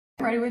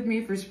Ready with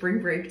me for spring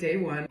break day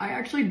 1. I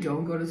actually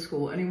don't go to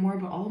school anymore,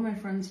 but all of my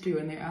friends do,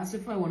 and they asked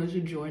if I wanted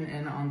to join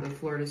in on the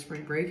Florida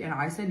spring break, and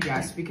I said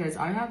yes because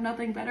I have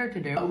nothing better to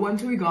do.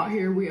 Once we got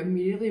here, we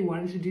immediately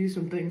wanted to do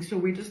something, so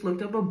we just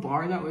looked up a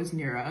bar that was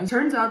near us.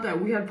 Turns out that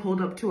we had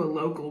pulled up to a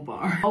local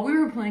bar. While we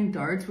were playing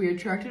darts, we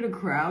attracted a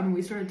crowd, and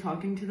we started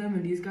talking to them,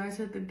 and these guys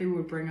said that they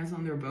would bring us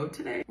on their boat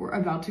today. We're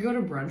about to go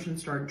to brunch and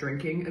start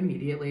drinking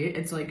immediately.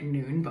 It's like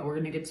noon, but we're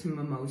gonna get some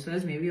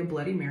mimosas, maybe a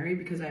Bloody Mary,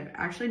 because I've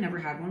actually never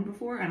had one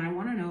before, and I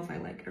want to know if I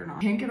like it or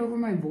not. Can't get over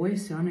my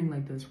voice sounding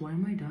like this. Why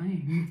am I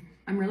dying?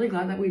 I'm really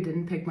glad that we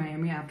didn't pick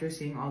Miami after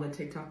seeing all the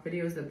TikTok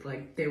videos that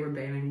like they were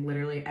banning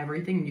literally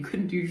everything and you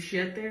couldn't do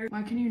shit there.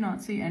 Why can you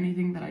not see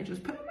anything that I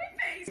just put on my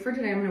face? For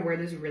today, I'm gonna wear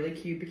this really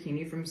cute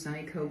bikini from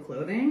Sunny Co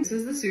Clothing. This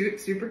is the suit,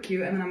 super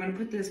cute, and then I'm gonna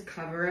put this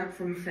cover up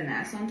from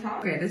Finesse on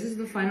top. Okay, this is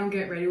the final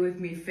get ready with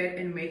me fit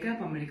and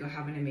makeup. I'm gonna go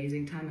have an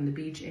amazing time on the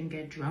beach and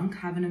get drunk.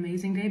 Have an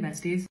amazing day,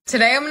 besties.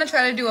 Today, I'm gonna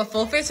try to do a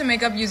full face of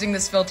makeup using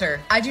this filter.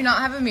 I do not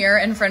have a mirror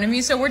in front of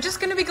me, so we're just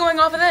gonna be going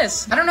off of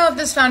this. I don't know if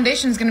this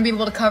foundation is gonna be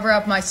able to cover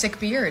up my sick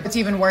beard. It's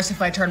even worse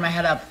if I turn my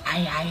head up.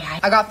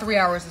 I got 3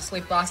 hours of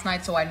sleep last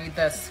night, so I need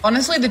this.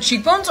 Honestly, the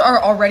cheekbones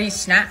are already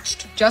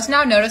snatched. Just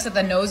now noticed that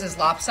the nose is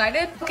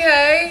lopsided.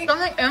 Okay,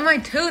 something in my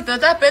tooth.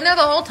 Has that been there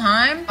the whole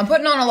time? I'm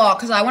putting on a lot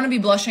because I want to be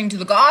blushing to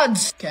the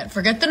gods. Can't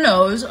forget the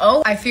nose.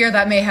 Oh, I fear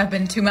that may have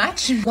been too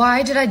much.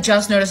 Why did I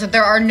just notice that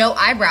there are no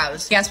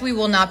eyebrows? Yes, we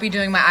will not be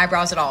doing my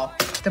eyebrows at all.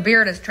 The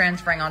beard is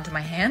transferring onto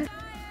my hand.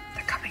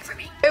 They're coming for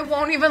me. It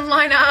won't even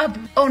line up.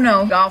 Oh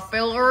no, got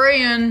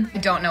fillery in. I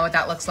don't know what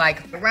that looks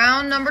like.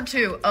 Round number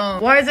 2. Oh,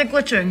 why is it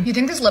glitching? You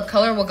think this lip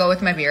color will go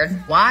with my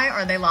beard? Why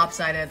are they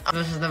lopsided?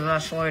 This is the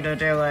best way to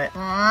do it.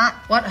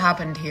 What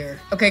happened here?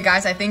 Okay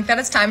guys, I think that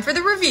it's time for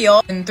the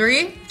reveal. In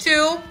 3,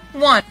 2,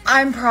 1.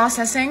 I'm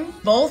processing.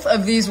 Both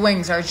of these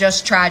wings are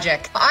just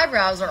tragic. The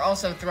eyebrows are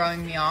also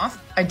throwing me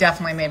off. I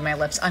definitely made my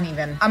lips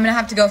uneven. I'm gonna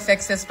have to go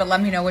fix this, but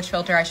let me know which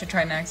filter I should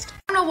try next.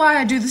 I don't know why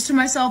I do this to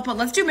myself, but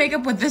let's do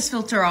makeup with this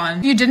filter on.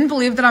 If you didn't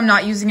believe that I'm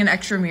not using an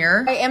extra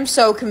mirror, I am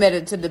so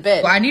committed to the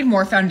bit. Well, I need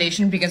more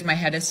foundation because my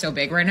head is so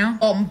big right now.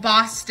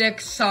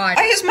 Bombastic side.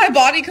 Why is my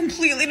body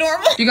completely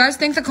normal? Do you guys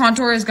think the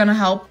contour is gonna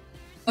help?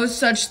 No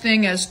such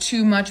thing as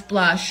too much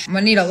blush. I'm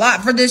gonna need a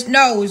lot for this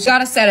nose.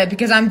 Gotta set it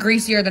because I'm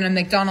greasier than a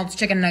McDonald's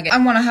chicken nugget. I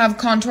wanna have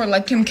contour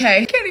like Kim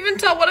K. I can't even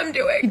tell what I'm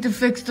doing. Need to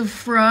fix the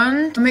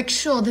front. Make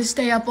sure they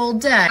stay up all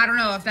day. I don't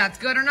know if that's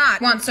good or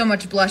not. I want so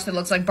much blush that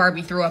looks like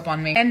Barbie threw up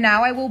on me. And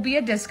now I will be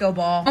a disco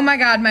ball. Oh my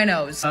god, my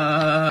nose.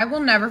 I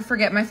will never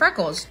forget my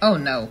freckles. Oh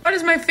no. Why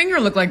does my finger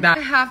look like that?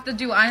 I have to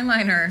do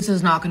eyeliner. This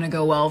is not gonna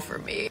go well for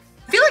me.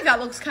 I feel like that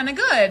looks kind of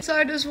good.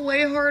 Side is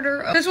way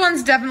harder. This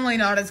one's definitely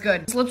not as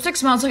good. This lipstick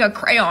smells like a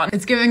crayon.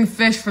 It's giving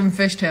fish from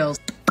Fishtails.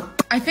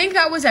 I think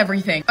that was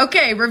everything.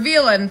 Okay,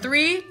 reveal in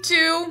 3,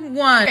 2,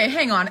 1. Okay,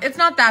 hang on. It's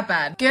not that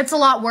bad. Gets a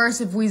lot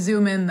worse if we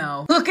zoom in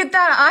though. Look at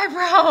that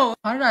eyebrow.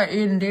 How did I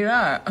even do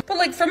that? But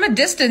like from a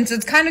distance,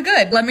 it's kind of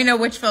good. Let me know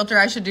which filter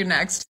I should do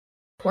next.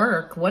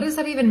 Quirk? What does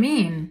that even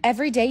mean?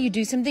 Every day you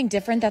do something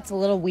different that's a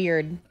little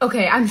weird.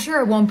 Okay, I'm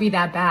sure it won't be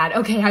that bad.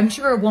 Okay, I'm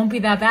sure it won't be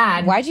that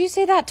bad. Why'd you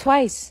say that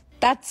twice?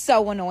 That's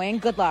so annoying.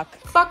 Good luck.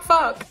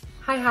 Fuck.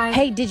 Hi.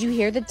 Hey, did you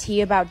hear the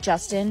tea about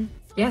Justin?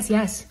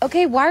 Yes.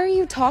 Okay, why are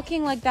you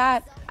talking like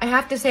that? I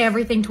have to say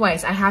everything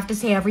twice.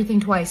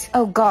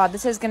 Oh god,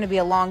 this is gonna be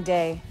a long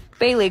day.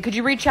 Bailey, could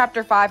you read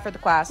chapter 5 for the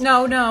class?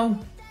 No.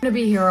 We're gonna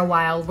be here a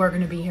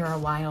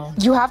while.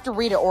 You have to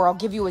read it or I'll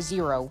give you a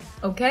 0.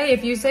 Okay,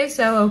 if you say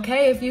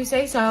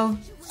so.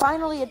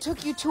 Finally, it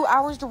took you 2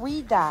 hours to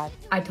read that.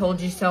 I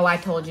told you so.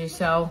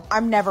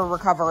 I'm never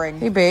recovering.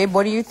 Hey babe,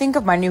 what do you think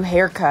of my new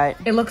haircut?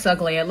 It looks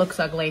ugly.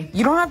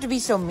 You don't have to be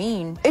so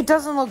mean. It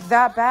doesn't look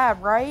that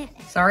bad, right?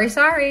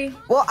 Sorry.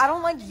 Well, I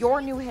don't like your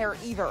new hair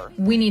either.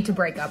 We need to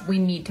break up.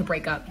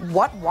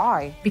 What?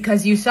 Why?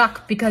 Because you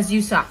suck.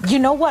 You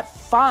know what?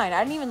 Fine.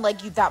 I didn't even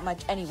like you that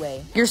much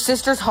anyway. Your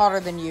sister's hotter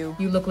than you.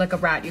 You look like a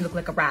rat. I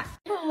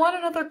don't want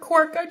another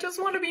quirk. I just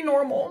want to be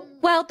normal.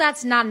 Well,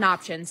 that's not an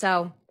option,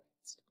 so...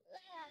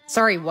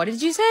 Sorry, what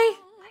did you say?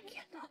 I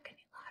can't talk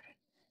any louder.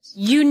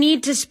 You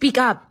need to speak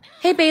up.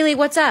 Hey, Bailey,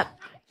 what's up?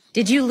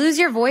 Did you lose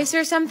your voice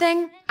or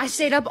something? I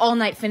stayed up all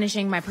night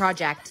finishing my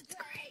project. It's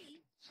great.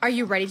 Are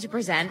you ready to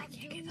present? I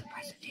can't give the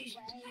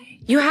presentation today.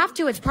 You have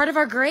to. It's part of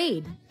our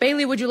grade.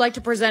 Bailey, would you like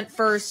to present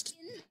first?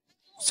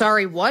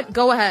 Sorry, what?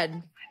 Go ahead.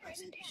 My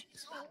presentation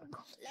is about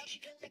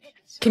compilation.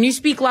 Can you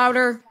speak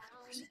louder?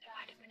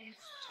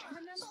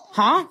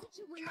 Huh?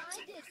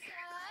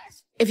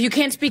 If you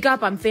can't speak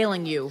up, I'm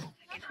failing you.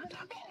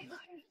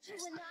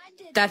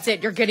 That's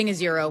it, you're getting a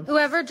 0.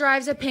 Whoever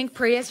drives a pink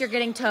Prius, you're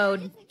getting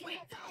towed. Wait,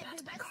 no,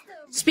 that's my car.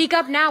 Speak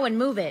up now and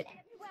move it.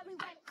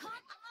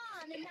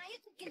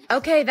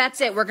 Okay,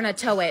 that's it, we're gonna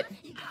tow it.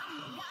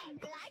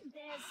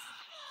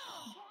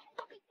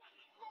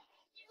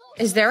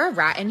 Is there a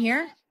rat in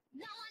here?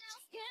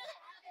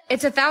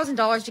 It's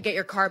 $1,000 to get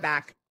your car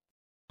back.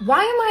 Why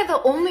am I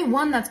the only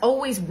one that's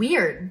always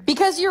weird?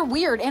 Because you're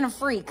weird and a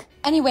freak.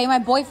 Anyway, my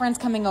boyfriend's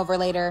coming over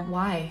later.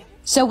 Why?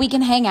 So we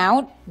can hang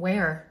out?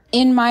 Where?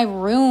 In my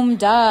room,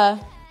 duh.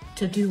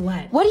 To do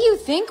what? What do you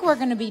think we're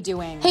gonna be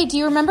doing? Hey, do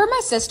you remember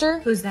my sister?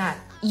 Who's that?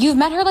 You've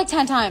met her like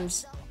 10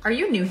 times. Are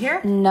you new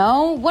here?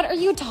 No, what are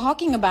you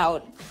talking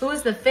about? Who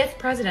is the 5th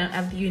president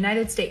of the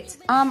United States?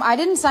 I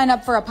didn't sign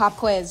up for a pop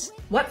quiz.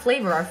 What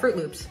flavor are Fruit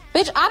Loops?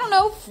 Bitch, I don't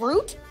know,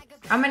 fruit?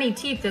 How many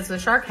teeth does the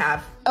shark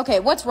have? Okay,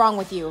 what's wrong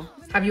with you?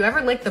 Have you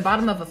ever licked the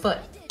bottom of a foot?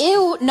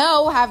 Ew,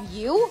 no, have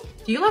you?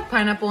 Do you love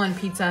pineapple on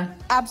pizza?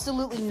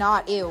 Absolutely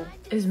not, ew.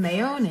 Is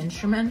mayo an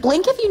instrument?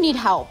 Blink if you need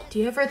help. Do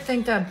you ever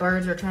think that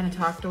birds are trying to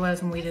talk to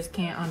us and we just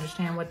can't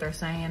understand what they're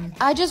saying?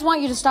 I just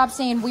want you to stop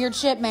saying weird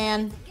shit,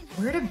 man.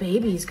 Where do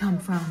babies come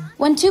from?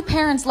 When two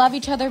parents love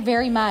each other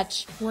very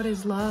much. What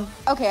is love?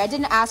 Okay, I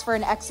didn't ask for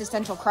an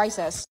existential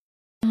crisis.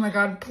 Oh my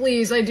god,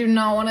 please, I do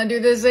not want to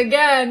do this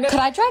again. Could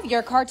I drive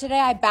your car today?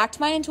 I backed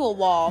mine into a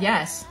wall.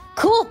 Yes.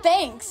 Cool,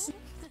 thanks.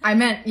 I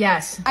meant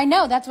yes. I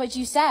know, that's what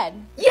you said.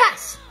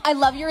 Yes! I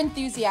love your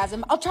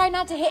enthusiasm. I'll try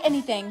not to hit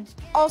anything.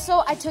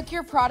 Also, I took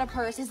your Prada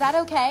purse. Is that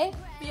okay?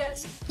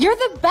 Yes. You're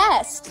the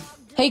best.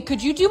 Hey,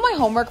 could you do my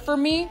homework for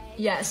me?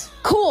 Yes.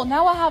 Cool,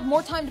 now I have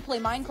more time to play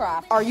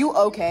Minecraft. Are you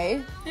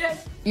okay?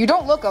 Yes. You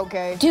don't look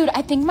okay. Dude,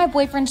 I think my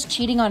boyfriend's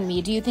cheating on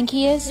me. Do you think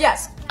he is?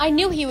 Yes. I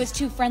knew he was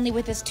too friendly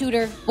with his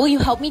tutor. Will you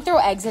help me throw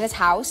eggs at his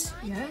house?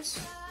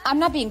 Yes. I'm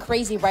not being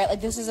crazy, right?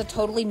 Like, this is a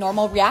totally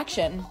normal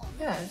reaction.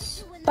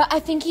 Yes. But I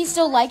think he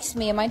still likes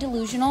me. Am I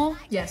delusional?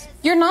 Yes.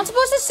 You're not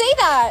supposed to say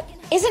that.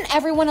 Isn't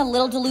everyone a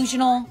little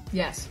delusional?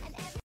 Yes.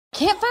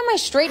 Can't find my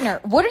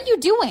straightener. What are you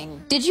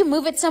doing? Did you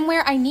move it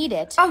somewhere? I need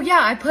it. Oh yeah,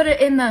 I put it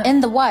in the...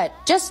 In the what?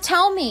 Just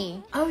tell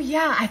me. Oh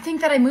yeah, I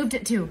think that I moved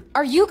it too.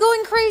 Are you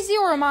going crazy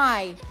or am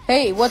I?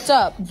 Hey, what's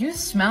up? You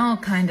smell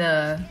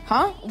kinda...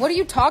 Huh? What are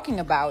you talking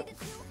about?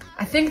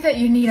 I think that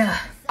you need a...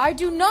 I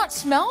do not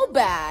smell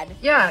bad.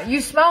 Yeah, you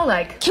smell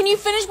like... Can you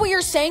finish what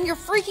you're saying? You're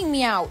freaking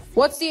me out.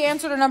 What's the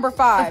answer to number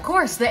 5? Of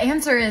course, the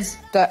answer is...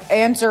 The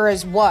answer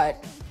is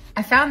what?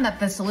 I found that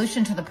the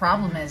solution to the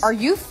problem is... Are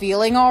you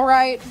feeling all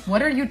right?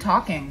 What are you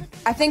talking?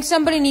 I think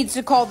somebody needs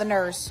to call the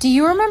nurse. Do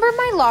you remember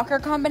my locker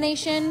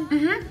combination?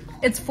 Mm-hmm.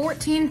 It's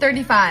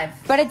 1435.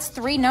 But it's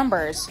 3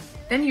 numbers.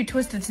 Then you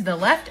twist it to the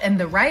left and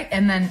the right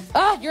and then...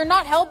 You're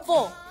not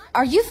helpful.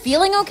 Are you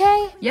feeling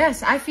okay?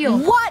 Yes, I feel...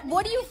 What?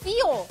 What do you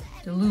feel?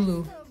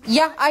 Delulu.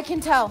 Yeah, I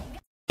can tell.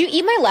 You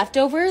eat my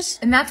leftovers?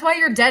 And that's why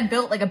you're dead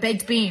built like a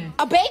baked bean.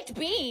 A baked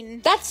bean?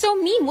 That's so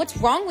mean. What's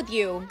wrong with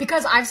you?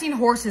 Because I've seen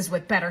horses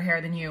with better hair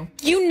than you.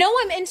 You know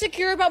I'm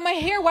insecure about my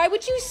hair. Why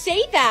would you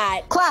say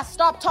that? Class,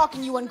 stop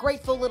talking, you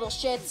ungrateful little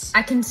shits.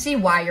 I can see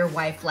why your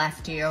wife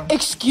left you.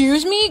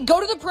 Excuse me?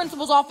 Go to the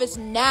principal's office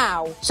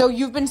now. So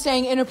you've been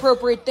saying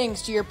inappropriate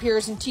things to your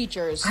peers and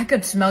teachers. I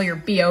could smell your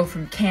BO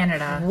from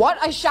Canada. What?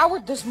 I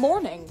showered this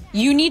morning.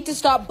 You need to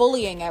stop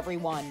bullying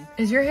everyone.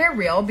 Is your hair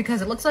real?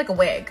 Because it looks like a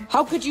wig.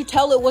 How could you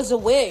tell it was a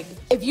wig?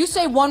 If you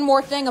say one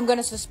more thing, I'm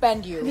gonna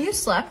suspend you. Have you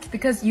slept?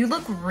 Because you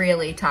look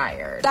really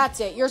tired. That's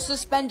it. You're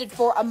suspended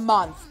for a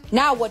month.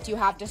 Now what do you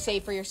have to say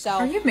for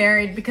yourself? Are you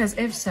married? Because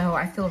if so,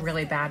 I feel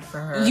really bad for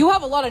her. You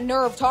have a lot of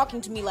nerve talking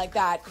to me like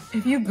that.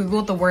 If you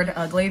Googled the word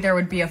ugly, there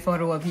would be a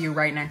photo of you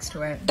right next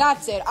to it.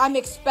 That's it. I'm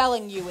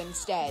expelling you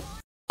instead.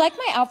 Like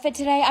my outfit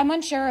today? I'm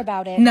unsure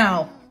about it.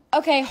 No.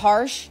 Okay,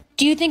 harsh.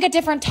 Do you think a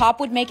different top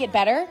would make it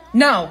better?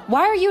 No.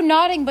 Why are you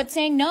nodding but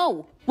saying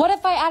no? What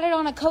if I added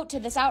on a coat to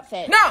this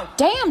outfit? No!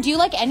 Damn, do you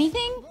like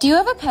anything? Do you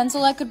have a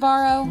pencil I could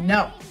borrow?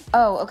 No.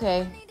 Oh,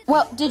 okay.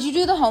 Well, did you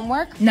do the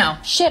homework? No.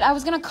 Shit, I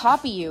was gonna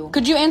copy you.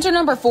 Could you answer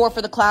number 4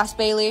 for the class,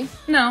 Bailey?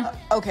 No.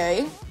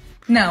 Okay.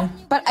 No.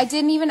 But I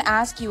didn't even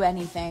ask you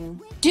anything.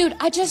 Dude,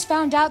 I just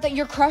found out that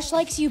your crush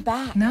likes you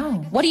back.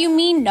 No. What do you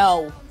mean,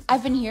 no?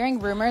 I've been hearing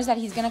rumors that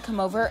he's gonna come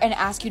over and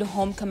ask you to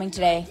homecoming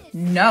today.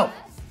 No.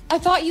 I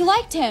thought you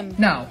liked him.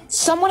 No.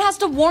 Someone has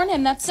to warn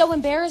him. That's so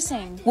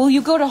embarrassing. Will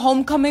you go to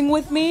homecoming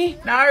with me?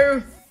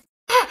 No.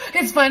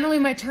 It's finally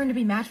my turn to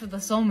be matched with a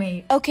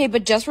soulmate. Okay,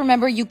 but just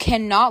remember you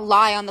cannot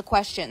lie on the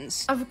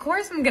questions. Of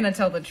course I'm gonna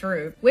tell the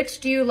truth. Which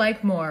do you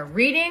like more,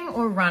 reading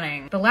or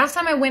running? The last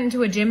time I went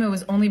into a gym, it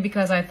was only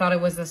because I thought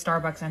it was the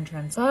Starbucks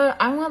entrance. But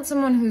I want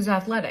someone who's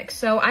athletic,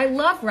 so I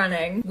love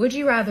running. Would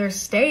you rather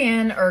stay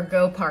in or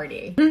go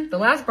party? The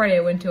last party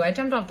I went to, I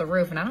jumped off the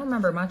roof and I don't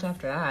remember much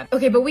after that.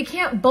 Okay, but we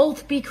can't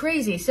both be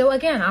crazy, so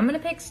again, I'm gonna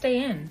pick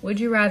stay in. Would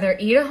you rather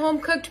eat a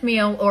home-cooked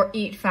meal or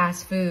eat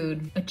fast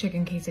food? A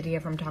chicken quesadilla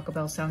from Taco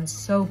Bell sounds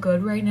so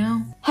good right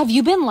now. Have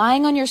you been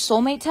lying on your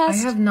soulmate test?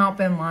 I have not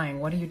been lying.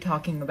 What are you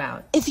talking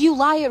about? If you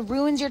lie, it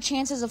ruins your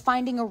chances of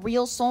finding a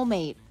real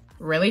soulmate.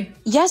 Really?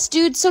 Yes,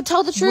 dude, so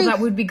tell the truth. Well,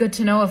 that would be good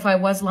to know if I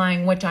was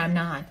lying, which I'm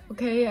not.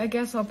 Okay, I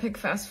guess I'll pick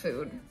fast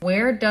food.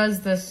 Where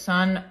does the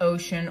sun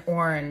ocean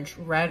orange,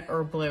 red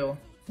or blue?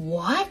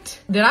 What?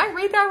 Did I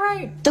read that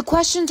right? The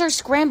questions are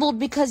scrambled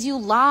because you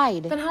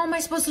lied. Then how am I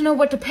supposed to know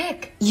what to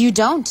pick? You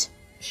don't.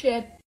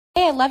 Shit.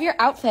 Hey, I love your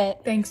outfit.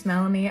 Thanks,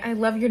 Melanie. I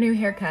love your new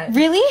haircut.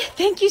 Really?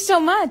 Thank you so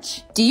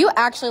much. Do you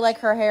actually like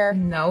her hair?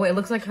 No, it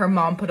looks like her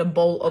mom put a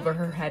bowl over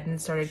her head and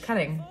started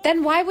cutting.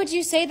 Then why would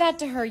you say that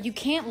to her? You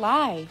can't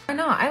lie. Why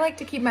not? I like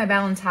to keep my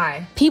balance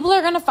high. People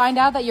are gonna find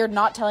out that you're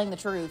not telling the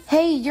truth.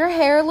 Hey, your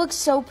hair looks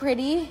so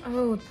pretty.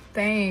 Oh,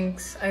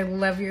 thanks. I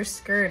love your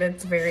skirt.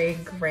 It's very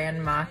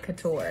grandma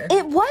couture.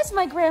 It was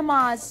my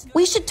grandma's.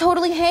 We should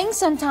totally hang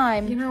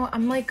sometime. You know,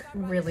 I'm like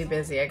really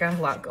busy. I got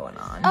a lot going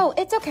on. Oh,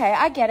 it's okay.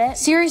 I get it.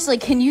 Seriously,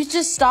 can you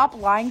just stop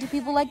lying to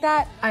people like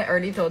that? I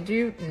already told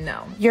you,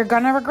 no. You're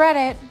gonna regret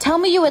it. Tell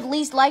me you at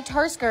least liked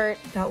her skirt.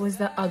 That was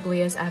the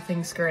ugliest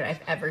effing skirt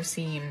I've ever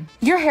seen.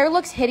 Your hair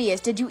looks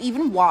hideous. Did you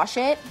even wash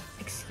it?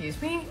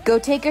 Excuse me? Go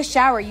take a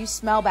shower. You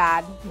smell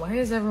bad. Why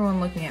is everyone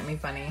looking at me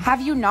funny?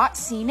 Have you not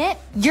seen it?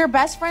 Your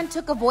best friend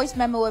took a voice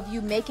memo of you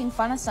making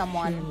fun of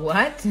someone.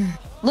 What?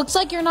 Looks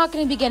like you're not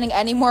gonna be getting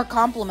any more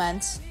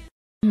compliments.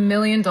 $1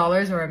 million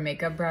or a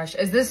makeup brush?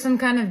 Is this some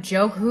kind of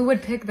joke? Who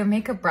would pick the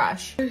makeup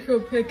brush? Let's go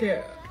pick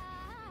it.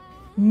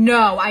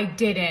 No, I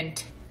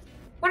didn't.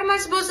 What am I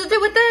supposed to do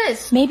with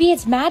this? Maybe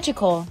it's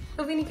magical.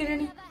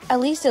 At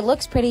least it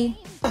looks pretty.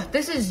 Oh,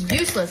 this is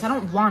useless. I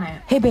don't want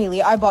it. Hey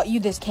Bailey, I bought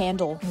you this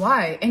candle.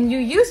 Why? And you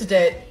used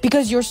it.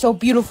 Because you're so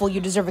beautiful, you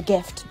deserve a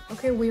gift.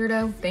 Okay,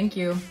 weirdo. Thank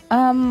you.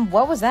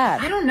 What was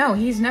that? I don't know.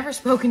 He's never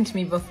spoken to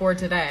me before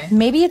today.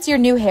 Maybe it's your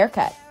new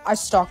haircut. I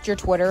stalked your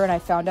Twitter and I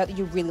found out that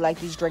you really like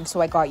these drinks,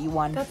 so I got you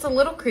one. That's a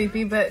little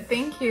creepy, but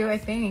thank you, I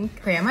think.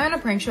 Okay, am I on a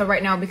prank show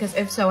right now? Because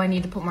if so, I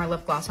need to put more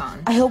lip gloss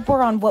on. I hope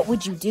we're on What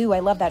Would You Do? I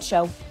love that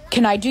show.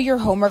 Can I do your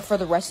homework for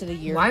the rest of the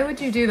year? Why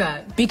would you do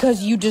that?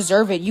 Because you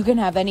deserve it. You can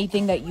have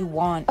anything that you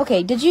want.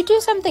 Okay, did you do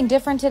something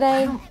different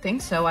today? I don't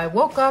think so. I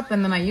woke up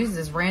and then I used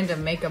this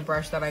random makeup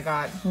brush that I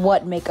got.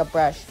 What makeup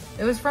brush?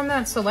 It was from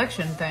that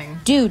selection thing.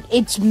 Dude,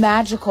 it's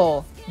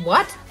magical.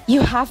 What?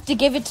 You have to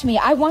give it to me.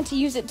 I want to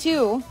use it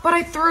too. But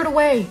I threw it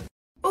away.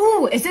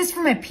 Ooh, is this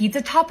for my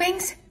pizza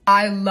toppings?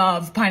 I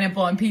love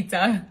pineapple on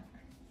pizza.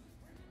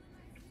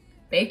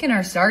 Bacon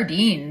or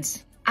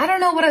sardines? I don't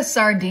know what a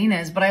sardine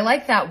is, but I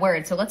like that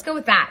word, so let's go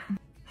with that.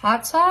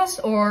 Hot sauce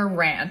or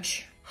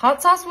ranch?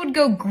 Hot sauce would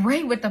go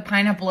great with the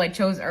pineapple I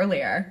chose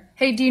earlier.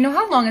 Hey, do you know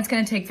how long it's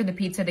gonna take for the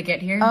pizza to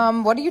get here?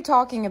 What are you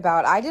talking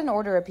about? I didn't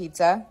order a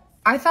pizza.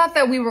 I thought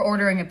that we were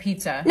ordering a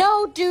pizza.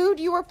 No, dude,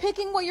 you were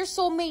picking what your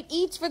soulmate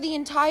eats for the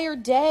entire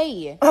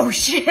day. Oh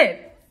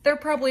shit! They're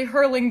probably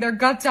hurling their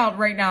guts out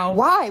right now.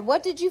 Why?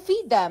 What did you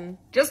feed them?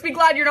 Just be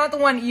glad you're not the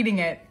one eating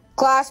it.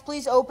 Class,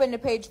 please open to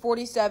page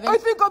 47. I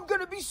think I'm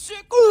gonna be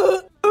sick.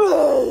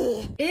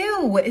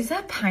 Ew, is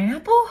that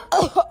pineapple?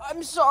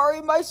 I'm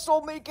sorry, my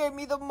soulmate gave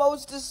me the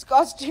most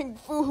disgusting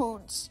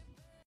foods.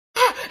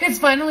 It's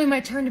finally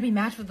my turn to be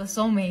matched with a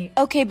soulmate.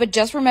 Okay, but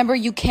just remember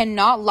you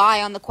cannot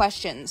lie on the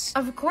questions.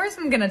 Of course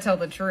I'm gonna tell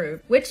the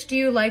truth. Which do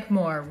you like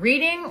more,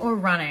 reading or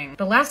running?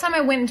 The last time I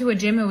went into a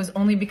gym, it was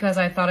only because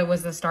I thought it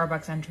was the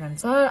Starbucks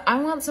entrance. But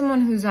I want someone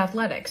who's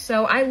athletic,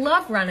 so I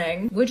love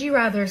running. Would you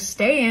rather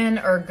stay in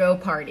or go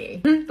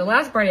party? The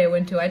last party I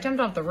went to, I jumped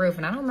off the roof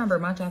and I don't remember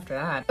much after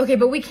that. Okay,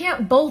 but we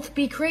can't both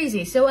be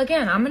crazy, so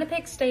again, I'm gonna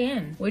pick stay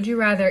in. Would you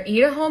rather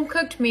eat a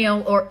home-cooked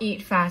meal or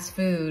eat fast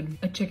food?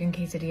 A chicken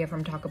quesadilla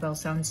from Taco Bell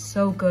sounds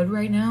so good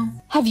right now.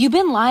 Have you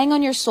been lying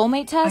on your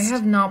soulmate I test?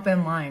 have not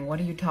been lying. What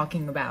are you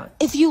talking about?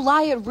 If you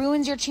lie, it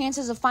ruins your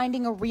chances of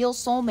finding a real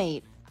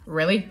soulmate.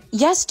 Really?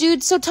 Yes,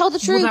 dude, so tell the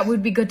truth. Well, that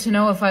would be good to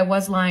know if I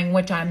was lying,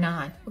 which I'm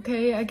not.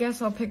 Okay, I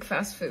guess I'll pick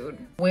fast food.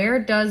 Where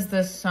does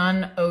the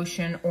sun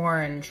ocean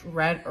orange,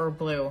 red or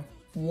blue?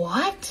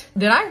 What?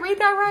 Did I read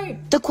that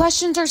right? The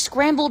questions are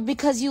scrambled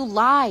because you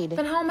lied.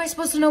 Then how am I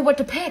supposed to know what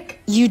to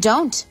pick? You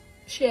don't.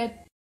 Shit.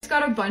 It's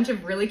got a bunch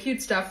of really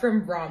cute stuff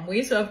from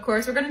Romwe, so of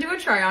course we're gonna do a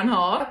try-on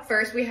haul. Up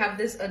first, we have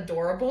this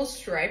adorable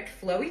striped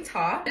flowy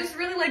top. I just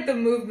really like the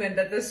movement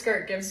that this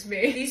skirt gives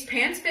me. These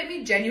pants fit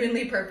me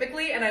genuinely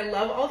perfectly, and I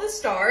love all the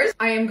stars.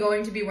 I am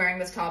going to be wearing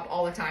this top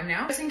all the time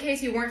now. Just in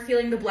case you weren't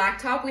feeling the black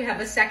top, we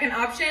have a second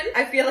option.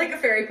 I feel like a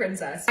fairy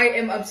princess. I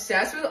am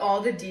obsessed with all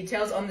the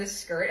details on this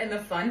skirt and the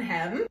fun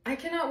hem. I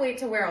cannot wait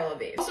to wear all of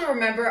these. Also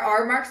remember,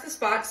 R marks the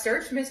spot.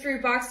 Search mystery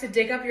box to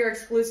dig up your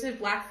exclusive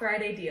Black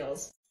Friday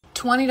deals.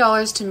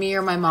 $20 to me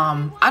or my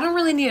mom. I don't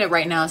really need it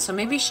right now, so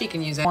maybe she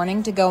can use it.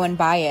 Morning to go and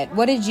buy it.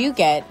 What did you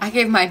get? I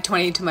gave my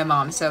 20 to my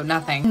mom, so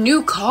nothing.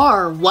 New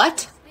car,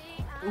 what?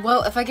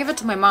 Well, if I give it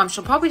to my mom,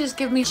 she'll probably just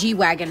give me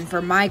G-Wagon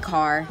for my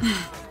car.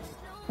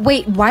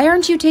 Wait, why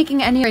aren't you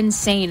taking any? You're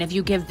insane if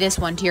you give this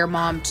one to your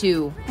mom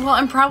too. Well,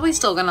 I'm probably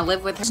still gonna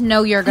live with her.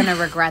 No, you're gonna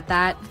regret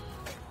that.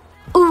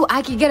 Ooh,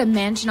 I could get a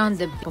mansion on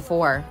the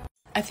before.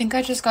 I think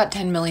I just got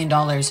 $10 million.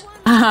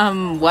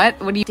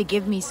 What? What do you to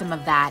give me some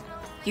of that?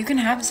 You can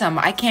have some.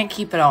 I can't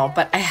keep it all,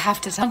 but I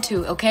have to want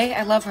to, okay?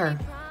 I love her.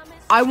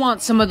 I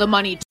want some of the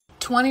money.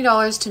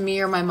 $20 to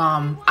me or my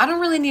mom. I don't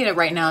really need it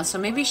right now, so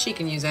maybe she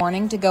can use it.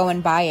 Morning to go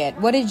and buy it.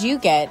 What did you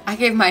get? I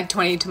gave my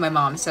 20 to my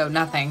mom, so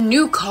nothing.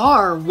 New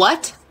car,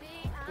 what?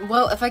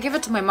 Well, if I give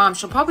it to my mom,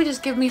 she'll probably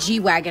just give me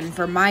G-Wagon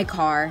for my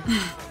car.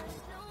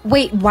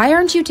 Wait, why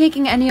aren't you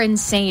taking any? You're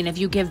insane if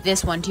you give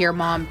this one to your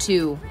mom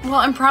too. Well,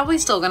 I'm probably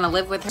still gonna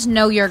live with her.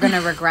 No, you're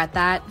gonna regret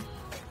that.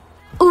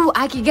 Ooh,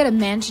 I could get a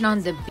mansion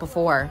on the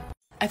before.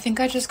 I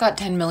think I just got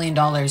 $10 million.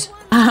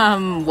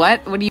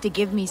 What? What do you to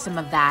give me some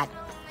of that?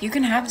 You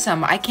can have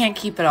some. I can't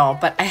keep it all,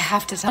 but I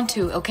have to some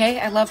too, okay?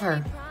 I love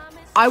her.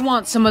 I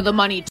want some of the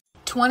money.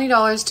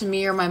 $20 to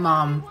me or my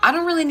mom. I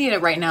don't really need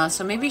it right now,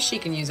 so maybe she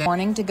can use it.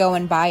 Morning to go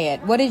and buy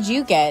it. What did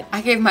you get?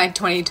 I gave my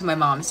 20 to my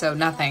mom, so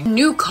nothing.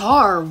 New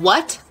car,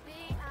 what?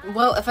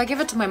 Well, if I give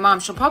it to my mom,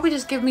 she'll probably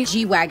just give me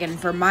G-Wagon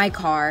for my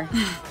car.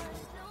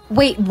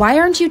 Wait, why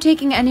aren't you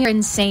taking any? You're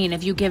insane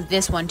if you give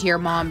this one to your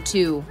mom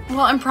too. Well,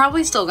 I'm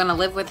probably still gonna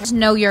live with her.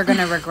 No, you're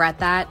gonna regret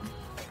that.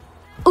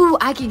 Ooh,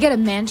 I could get a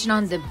mansion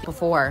on the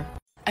before.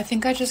 I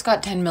think I just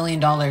got $10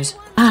 million.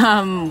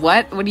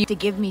 What? What do you to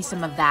give me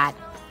some of that?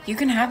 You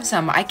can have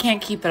some. I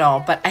can't keep it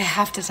all, but I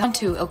have to some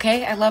too,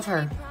 okay? I love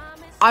her.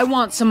 I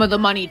want some of the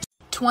money.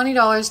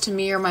 $20 to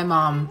me or my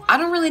mom. I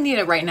don't really need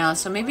it right now,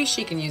 so maybe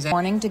she can use it.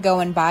 Morning to go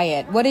and buy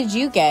it. What did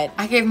you get?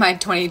 I gave my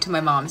 20 to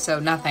my mom, so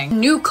nothing.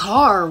 New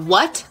car,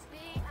 what?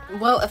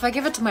 Well, if I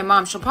give it to my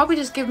mom, she'll probably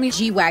just give me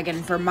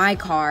G-Wagon for my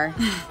car.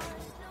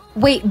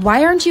 Wait,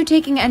 why aren't you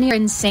taking any? You're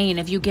insane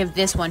if you give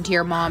this one to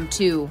your mom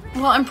too.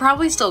 Well, I'm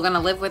probably still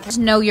gonna live with her.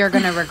 No, you're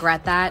gonna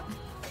regret that.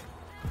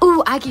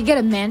 Ooh, I could get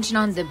a mansion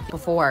on the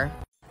before.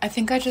 I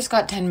think I just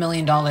got $10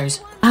 million.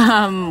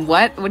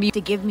 What? What do you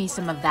to give me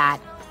some of that?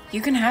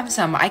 You can have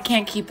some. I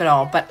can't keep it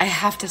all, but I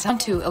have to some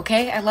too,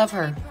 okay? I love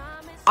her.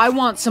 I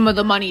want some of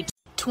the money.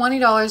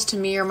 $20 to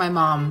me or my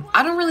mom.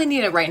 I don't really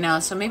need it right now,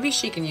 so maybe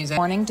she can use it.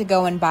 Morning to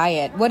go and buy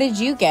it. What did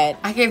you get?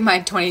 I gave my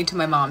 20 to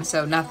my mom,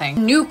 so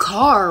nothing. New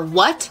car,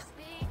 what?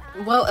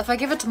 Well, if I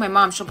give it to my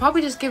mom, she'll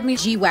probably just give me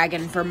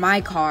G-Wagon for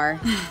my car.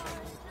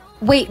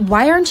 Wait,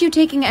 why aren't you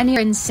taking any?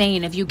 You're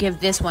insane if you give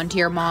this one to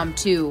your mom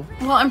too.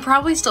 Well, I'm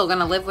probably still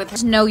gonna live with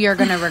her. No, you're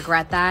gonna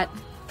regret that.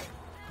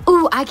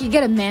 Ooh, I could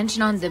get a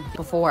mansion on the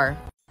before.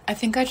 I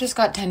think I just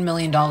got $10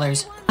 million.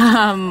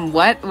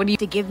 What? What do you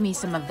to give me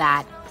some of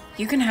that?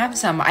 You can have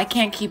some. I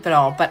can't keep it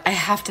all, but I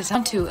have to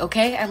some too,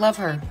 okay? I love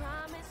her.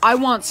 I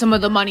want some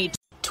of the money.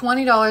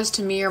 $20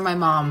 to me or my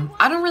mom.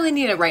 I don't really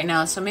need it right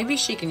now, so maybe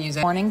she can use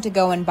it. Morning to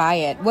go and buy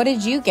it. What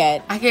did you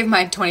get? I gave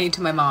my 20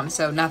 to my mom,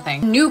 so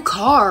nothing. New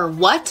car,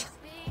 what?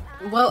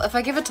 Well, if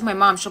I give it to my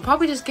mom, she'll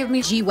probably just give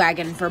me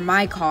G-Wagon for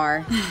my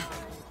car.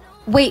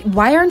 Wait,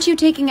 why aren't you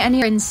taking any?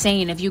 You're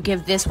insane if you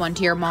give this one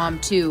to your mom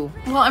too.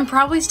 Well, I'm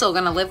probably still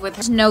gonna live with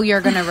her. No, you're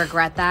gonna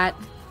regret that.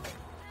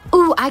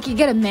 Ooh, I could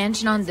get a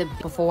mansion on the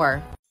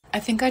before. I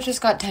think I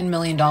just got $10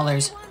 million.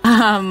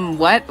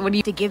 What? What do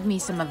you to give me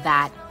some of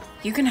that?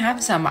 You can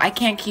have some. I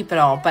can't keep it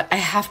all, but I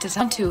have to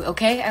some too,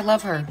 okay? I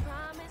love her.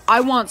 I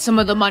want some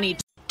of the money.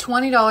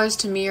 $20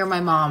 to me or my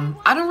mom.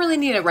 I don't really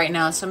need it right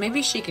now, so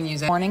maybe she can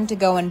use it. Morning to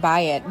go and buy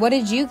it. What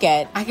did you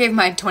get? I gave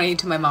my 20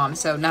 to my mom,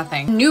 so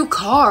nothing. New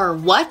car,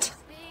 what?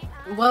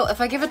 Well,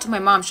 if I give it to my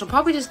mom, she'll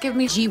probably just give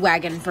me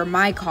G-Wagon for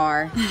my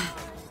car.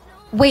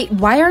 Wait,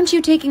 why aren't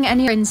you taking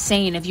any? You're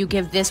insane if you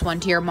give this one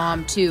to your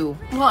mom too.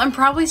 Well, I'm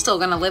probably still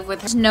gonna live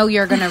with her. No,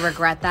 you're gonna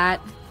regret that.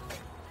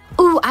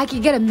 Ooh, I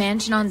could get a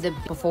mansion on the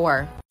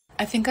before.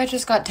 I think I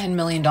just got $10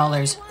 million.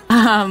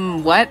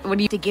 What? What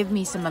do you to give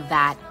me some of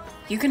that?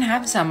 You can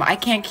have some. I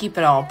can't keep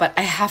it all, but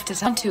I have to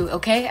some too,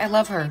 okay? I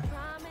love her.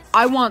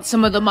 I want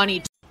some of the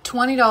money.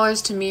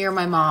 $20 to me or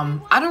my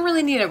mom. I don't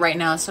really need it right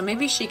now, so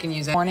maybe she can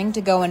use it. Morning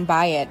to go and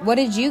buy it. What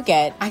did you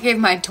get? I gave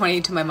my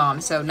 20 to my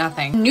mom, so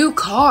nothing. New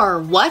car,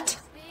 what?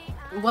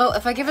 Well,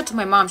 if I give it to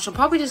my mom, she'll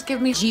probably just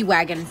give me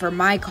G-Wagon for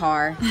my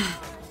car.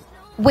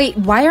 Wait,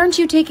 why aren't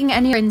you taking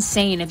any? You're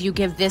insane if you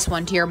give this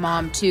one to your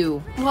mom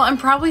too. Well, I'm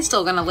probably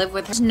still gonna live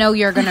with her. No,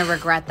 you're gonna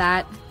regret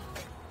that.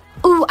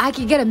 Ooh, I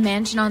could get a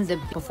mansion on the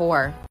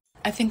before.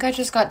 I think I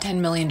just got $10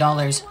 million.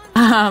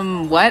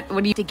 What?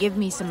 What do you to give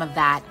me some of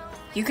that?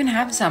 You can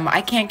have some.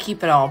 I can't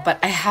keep it all, but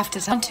I have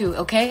to some too,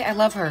 okay? I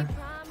love her.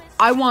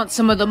 I want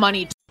some of the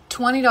money.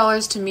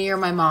 $20 to me or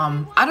my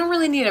mom. I don't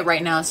really need it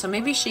right now, so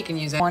maybe she can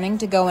use it. Morning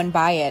to go and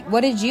buy it.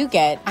 What did you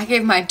get? I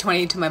gave my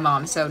 20 to my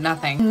mom, so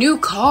nothing. New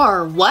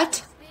car,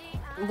 what?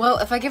 Well,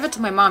 if I give it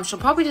to my mom, she'll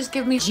probably just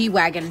give me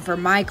G-Wagon for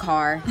my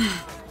car.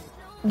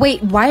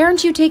 Wait, why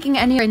aren't you taking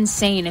any? You're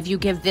insane if you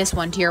give this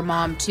one to your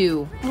mom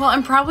too. Well,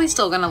 I'm probably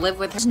still gonna live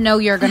with her. No,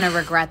 you're gonna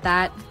regret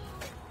that.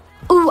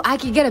 Ooh, I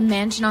could get a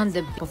mansion on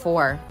the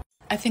before.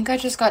 I think I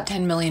just got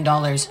 $10 million.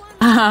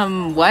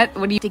 What?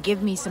 What do you to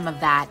give me some of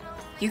that?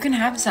 You can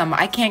have some.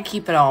 I can't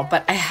keep it all,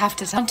 but I have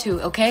to some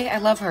too, okay? I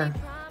love her.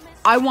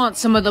 I want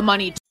some of the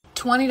money.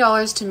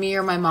 $20 to me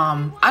or my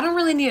mom. I don't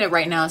really need it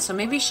right now, so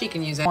maybe she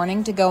can use it.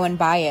 Morning to go and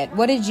buy it.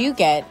 What did you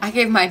get? I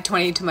gave my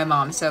 20 to my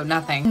mom, so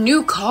nothing.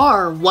 New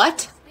car,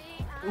 what?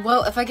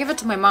 Well, if I give it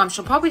to my mom,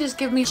 she'll probably just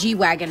give me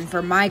G-Wagon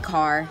for my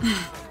car.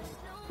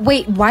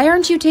 Wait, why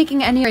aren't you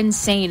taking any? You're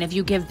insane if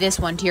you give this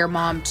one to your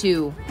mom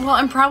too. Well,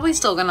 I'm probably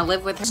still gonna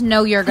live with her.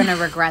 No, you're gonna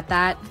regret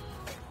that.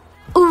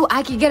 Ooh,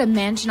 I could get a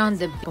mansion on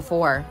the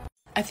before.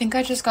 I think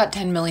I just got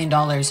 $10 million.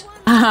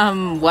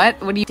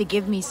 What? What do you to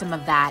give me some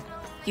of that?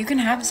 You can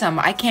have some.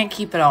 I can't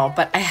keep it all,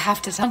 but I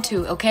have to some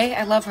too, okay?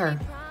 I love her.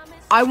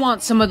 I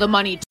want some of the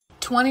money.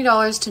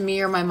 $20 to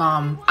me or my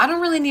mom. I don't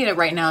really need it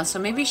right now, so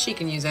maybe she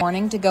can use it.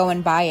 Morning to go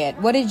and buy it.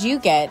 What did you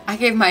get? I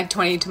gave my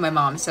 20 to my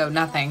mom, so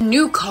nothing.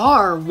 New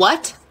car,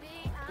 what?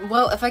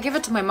 Well, if I give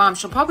it to my mom,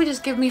 she'll probably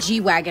just give me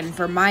G-Wagon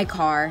for my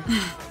car.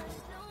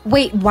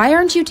 Wait, why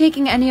aren't you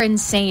taking any? You're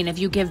insane if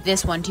you give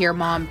this one to your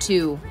mom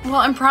too. Well,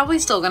 I'm probably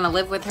still gonna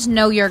live with her.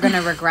 No, you're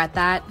gonna regret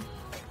that.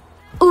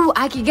 Ooh,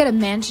 I could get a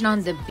mansion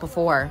on the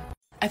before.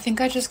 I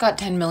think I just got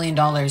 $10 million.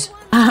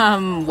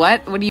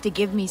 What? What do you to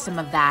give me some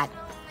of that?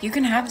 You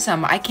can have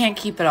some. I can't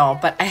keep it all,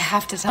 but I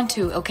have to some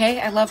too, okay?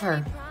 I love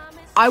her.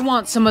 I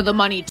want some of the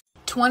money.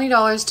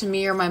 $20 to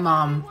me or my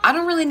mom. I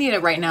don't really need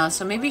it right now,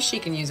 so maybe she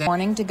can use it.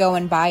 Morning to go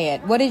and buy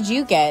it. What did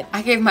you get?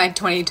 I gave my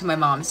 20 to my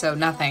mom, so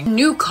nothing.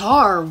 New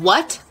car,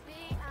 what?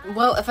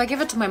 Well, if I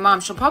give it to my mom,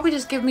 she'll probably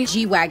just give me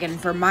G-Wagon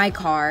for my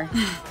car.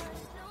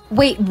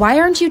 Wait, why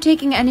aren't you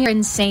taking any? You're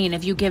insane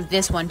if you give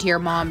this one to your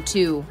mom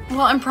too.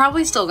 Well, I'm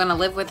probably still gonna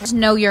live with her.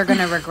 No, you're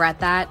gonna regret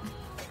that.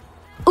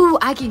 Ooh,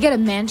 I could get a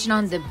mansion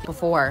on the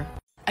before.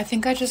 I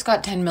think I just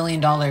got $10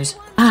 million.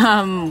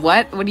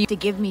 What? What do you to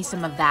give me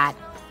some of that?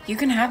 You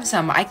can have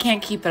some. I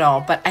can't keep it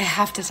all, but I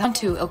have to some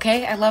too,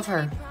 okay? I love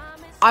her.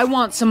 I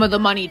want some of the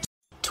money.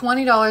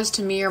 $20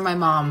 to me or my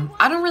mom.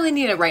 I don't really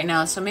need it right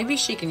now, so maybe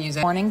she can use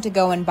it. Morning to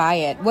go and buy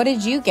it. What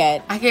did you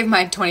get? I gave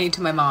my 20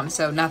 to my mom,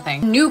 so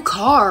nothing. New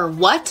car,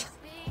 what?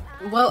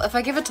 Well, if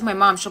I give it to my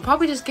mom, she'll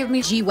probably just give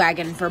me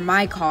G-Wagon for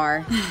my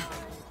car.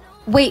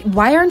 Wait,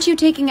 why aren't you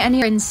taking any?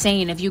 You're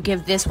insane if you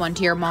give this one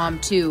to your mom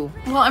too.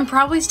 Well, I'm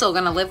probably still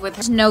gonna live with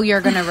her. No,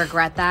 you're gonna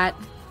regret that.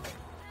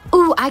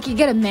 Ooh, I could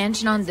get a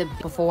mansion on the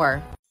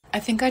before. I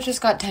think I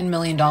just got $10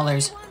 million.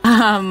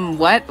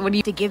 What? What do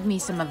you to give me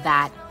some of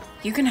that?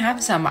 You can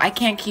have some. I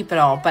can't keep it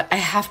all, but I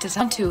have to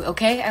some too,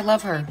 okay? I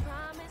love her.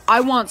 I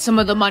want some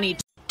of the money.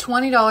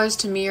 $20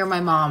 to me or my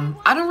mom.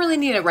 I don't really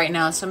need it right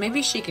now, so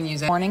maybe she can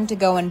use it. Morning to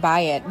go and buy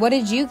it. What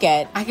did you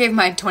get? I gave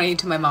my 20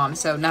 to my mom,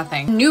 so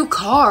nothing. New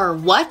car,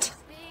 what?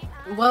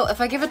 Well,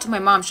 if I give it to my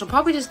mom, she'll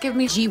probably just give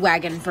me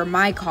G-Wagon for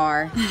my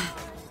car.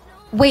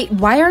 Wait,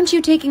 why aren't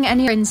you taking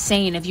any? You're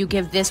insane if you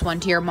give this one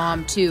to your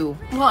mom too.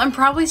 Well, I'm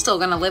probably still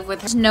gonna live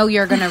with her. No,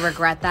 you're gonna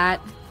regret that.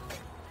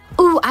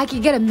 Ooh, I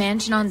could get a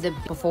mansion on the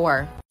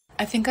before.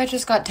 I think I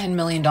just got $10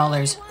 million.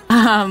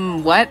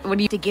 What? What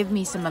do you to give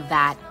me some of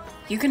that?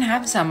 You can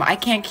have some. I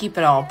can't keep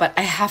it all, but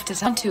I have to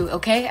some too,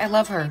 okay? I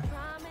love her.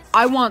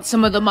 I want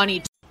some of the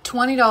money.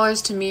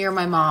 $20 to me or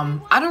my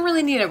mom. I don't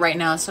really need it right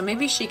now, so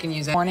maybe she can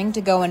use it. Morning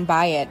to go and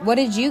buy it. What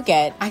did you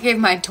get? I gave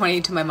my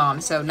 20 to my mom,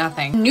 so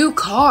nothing. New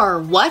car,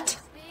 what?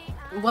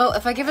 Well,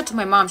 if I give it to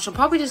my mom, she'll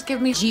probably just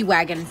give me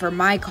G-Wagon for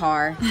my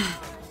car.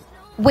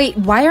 Wait,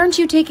 why aren't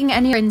you taking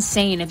any? You're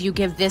insane if you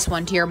give this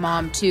one to your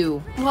mom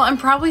too. Well, I'm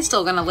probably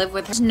still gonna live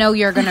with her. No,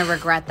 you're gonna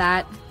regret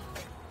that.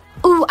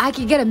 Ooh, I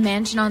could get a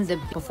mansion on the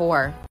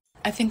before.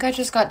 I think I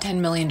just got $10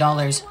 million.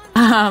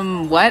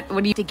 What?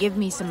 What do you to give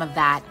me some of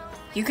that?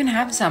 You can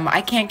have some.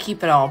 I can't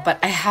keep it all, but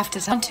I have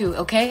to some too,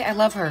 okay? I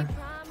love her.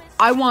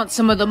 I want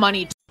some of the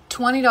money.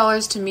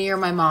 $20 to me or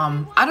my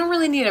mom. I don't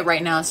really need it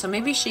right now, so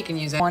maybe she can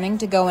use it. Morning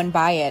to go and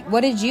buy it.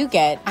 What did you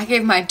get? I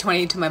gave my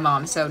 20 to my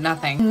mom, so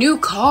nothing. New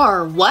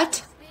car,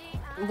 what?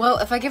 Well,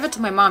 if I give it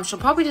to my mom, she'll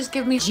probably just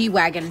give me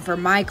G-Wagon for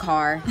my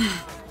car.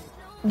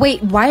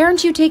 Wait, why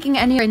aren't you taking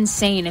any? You're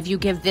insane if you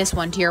give this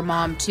one to your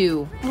mom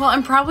too. Well,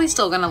 I'm probably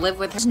still gonna live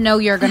with her. No,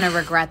 you're gonna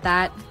regret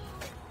that.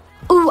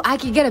 Ooh, I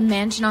could get a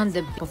mansion on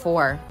the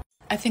before.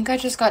 I think I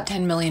just got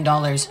 $10 million.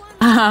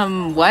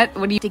 What?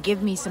 What do you to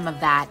give me some of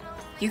that?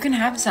 You can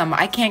have some.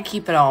 I can't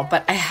keep it all,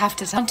 but I have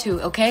to some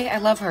too, okay? I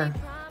love her.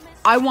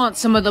 I want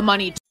some of the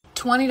money.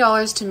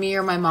 $20 to me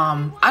or my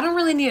mom. I don't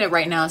really need it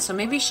right now, so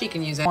maybe she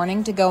can use it.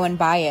 Morning to go and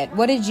buy it.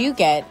 What did you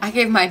get? I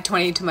gave my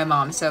 20 to my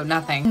mom, so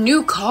nothing.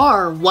 New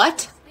car,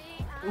 what?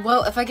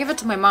 Well, if I give it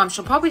to my mom,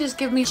 she'll probably just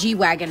give me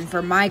G-Wagon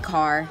for my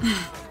car.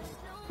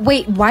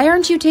 Wait, why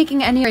aren't you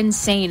taking any? You're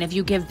insane if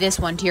you give this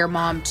one to your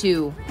mom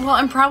too. Well,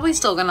 I'm probably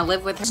still gonna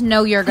live with her.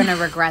 No, you're gonna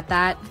regret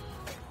that.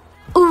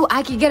 Ooh,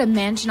 I could get a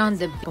mansion on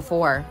the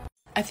before.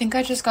 I think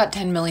I just got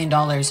 $10 million.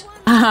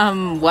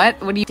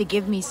 What? What do you to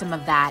give me some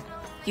of that?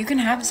 You can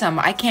have some.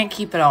 I can't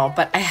keep it all,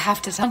 but I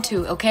have to some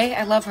too, okay?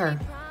 I love her.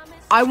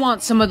 I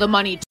want some of the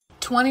money.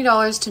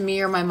 $20 to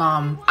me or my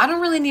mom. I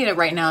don't really need it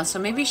right now, so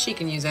maybe she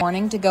can use it.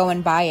 Morning to go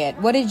and buy it.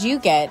 What did you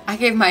get? I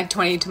gave my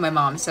 20 to my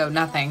mom, so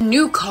nothing.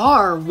 New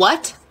car,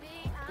 what?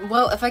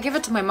 Well, if I give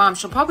it to my mom,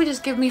 she'll probably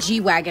just give me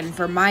G-Wagon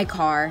for my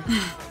car.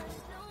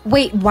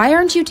 Wait, why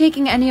aren't you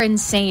taking any? You're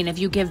insane if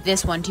you give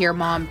this one to your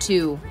mom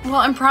too. Well,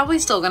 I'm probably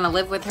still gonna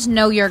live with her.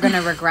 No, you're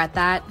gonna regret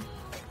that.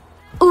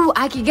 Ooh,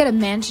 I could get a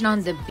mansion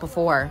on the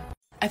before.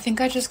 I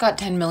think I just got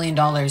 $10 million.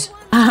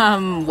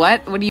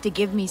 What? What do you to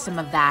give me some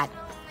of that?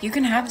 You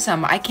can have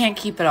some. I can't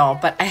keep it all,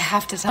 but I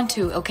have to some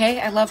too,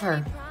 okay? I love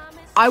her.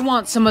 I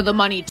want some of the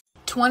money.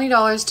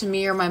 $20 to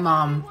me or my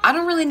mom. I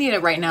don't really need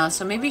it right now,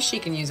 so maybe she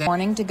can use it.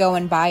 Morning to go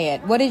and buy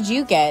it. What did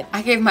you get?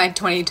 I gave my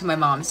 20 to my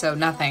mom, so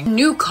nothing.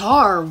 New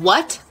car,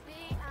 what?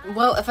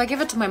 Well, if I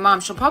give it to my mom,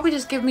 she'll probably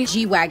just give me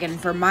G-Wagon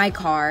for my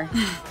car.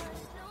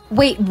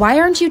 Wait, why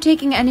aren't you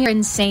taking any? You're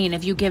insane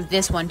if you give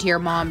this one to your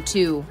mom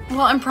too.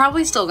 Well, I'm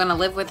probably still gonna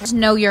live with her.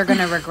 No, you're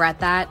gonna regret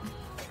that.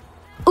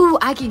 Ooh,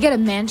 I could get a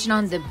mansion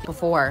on the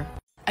before.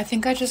 I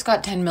think I just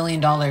got $10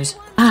 million.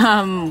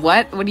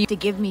 What? What do you to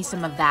give me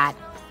some of that?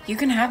 You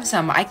can have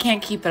some. I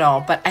can't keep it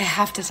all, but I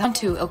have to some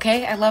too,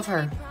 okay? I love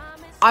her.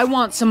 I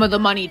want some of the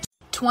money.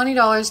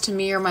 $20 to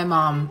me or my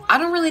mom. I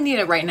don't really need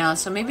it right now,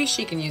 so maybe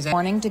she can use it.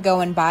 Morning to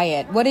go and buy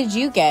it. What did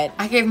you get?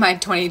 I gave my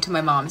 20 to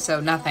my mom, so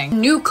nothing.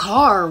 New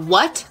car,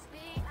 what?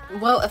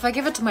 Well, if I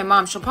give it to my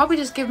mom, she'll probably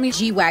just give me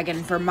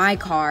G-Wagon for my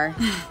car.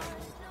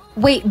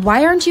 Wait,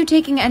 why aren't you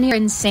taking any? You're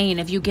insane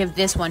if you give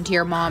this one to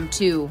your mom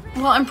too.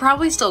 Well, I'm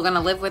probably still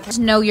gonna live with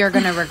her. No, you're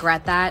gonna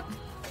regret that.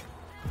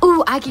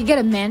 Ooh, I could get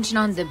a mansion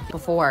on the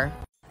before.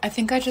 I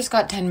think I just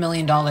got $10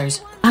 million.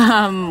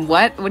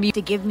 What? What do you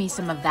to give me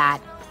some of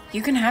that?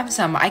 You can have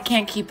some. I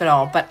can't keep it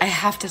all, but I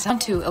have to some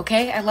too,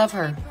 okay? I love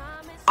her.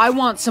 I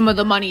want some of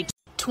the money.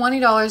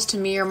 $20 to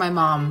me or my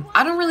mom.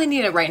 I don't really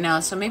need it right now,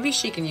 so maybe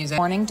she can use it.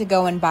 Morning to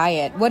go and buy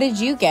it. What did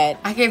you get?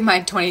 I gave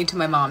my 20 to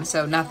my mom,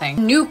 so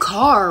nothing. New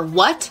car,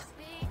 what?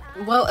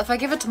 Well, if I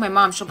give it to my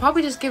mom, she'll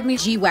probably just give me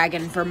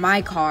G-Wagon for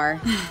my car.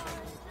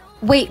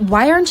 Wait,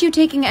 why aren't you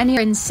taking any?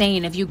 You're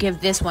insane if you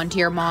give this one to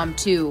your mom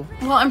too.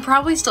 Well, I'm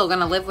probably still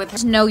gonna live with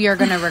her. No, you're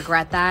gonna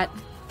regret that.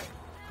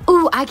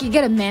 Ooh, I could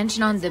get a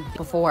mansion on the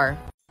before.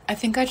 I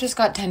think I just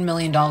got $10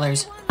 million.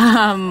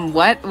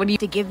 What? What do you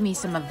to give me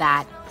some of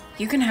that?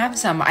 You can have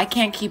some. I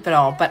can't keep it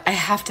all, but I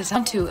have to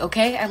some too,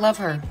 okay? I love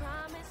her.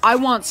 I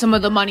want some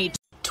of the money.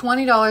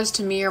 $20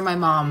 to me or my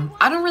mom.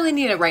 I don't really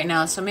need it right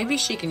now, so maybe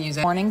she can use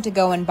it. Morning to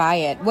go and buy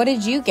it. What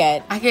did you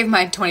get? I gave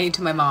my 20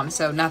 to my mom,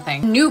 so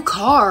nothing. New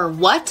car,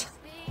 what?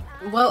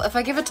 Well, if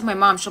I give it to my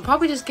mom, she'll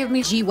probably just give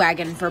me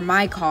G-Wagon for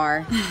my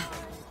car.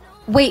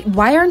 Wait,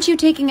 why aren't you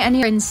taking any?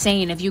 You're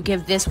insane if you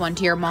give this one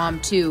to your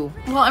mom too.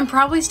 Well, I'm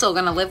probably still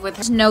gonna live with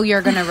her. No,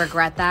 you're gonna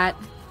regret that.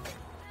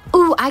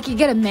 Ooh, I could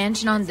get a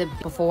mansion on the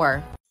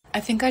before. I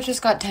think I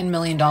just got $10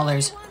 million.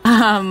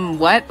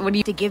 What? What do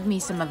you to give me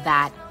some of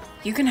that?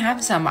 You can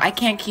have some. I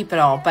can't keep it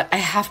all, but I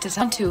have to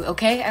some too,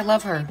 okay? I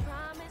love her.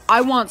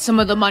 I want some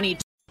of the money.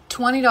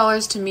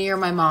 $20 to me or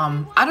my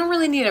mom. I don't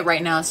really need it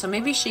right now, so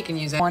maybe she can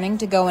use it. Morning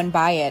to go and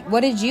buy it.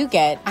 What did you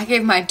get? I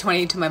gave my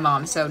 20 to my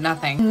mom, so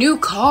nothing. New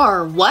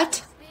car,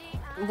 what?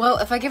 Well,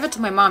 if I give it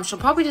to my mom, she'll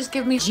probably just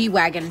give me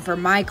G-Wagon for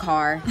my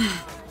car.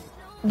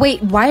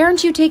 Wait, why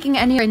aren't you taking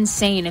any? You're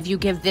insane if you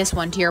give this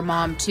one to your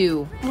mom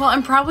too. Well,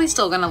 I'm probably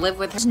still gonna live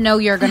with her. No,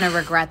 you're gonna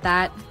regret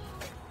that.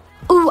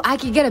 Ooh, I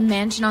could get a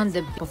mansion on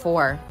the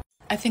before.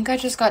 I think I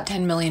just got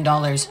 $10 million.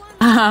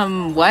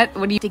 What?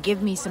 What do you to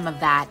give me some of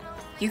that?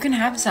 You can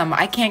have some.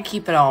 I can't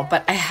keep it all,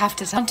 but I have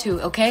to some too,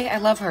 okay? I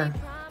love her.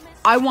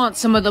 I want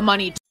some of the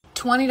money.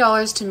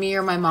 $20 to me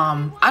or my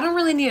mom. I don't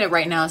really need it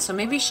right now, so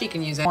maybe she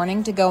can use it.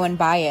 Morning to go and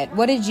buy it.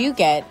 What did you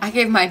get? I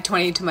gave my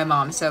 20 to my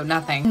mom, so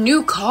nothing.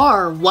 New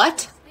car,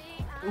 what?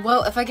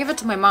 Well, if I give it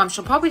to my mom,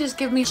 she'll probably just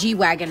give me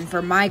G-Wagon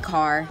for my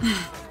car.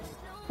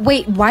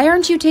 Wait, why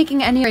aren't you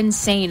taking any? You're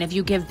insane if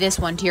you give this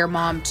one to your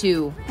mom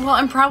too. Well,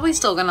 I'm probably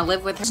still gonna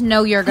live with her.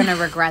 No, you're gonna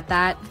regret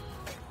that.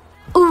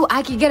 Ooh,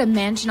 I could get a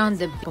mansion on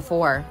the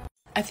before.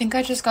 I think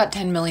I just got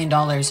 $10 million.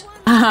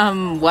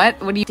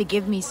 What? What do you to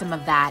give me some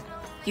of that?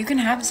 You can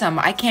have some.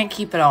 I can't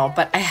keep it all,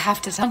 but I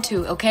have to some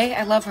too, okay?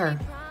 I love her.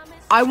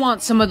 I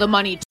want some of the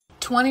money.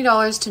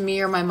 $20 to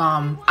me or my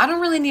mom. I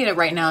don't really need it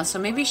right now, so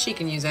maybe she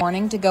can use it.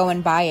 Morning to go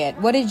and buy it.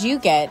 What did you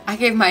get? I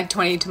gave my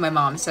 20 to my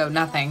mom, so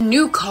nothing.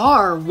 New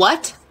car,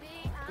 what?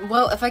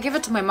 Well, if I give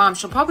it to my mom,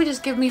 she'll probably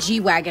just give me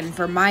G-Wagon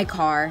for my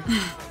car.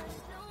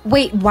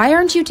 Wait, why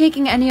aren't you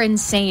taking any? You're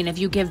insane if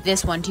you give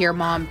this one to your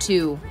mom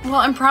too. Well,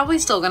 I'm probably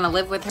still gonna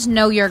live with her.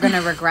 No, you're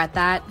gonna regret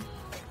that.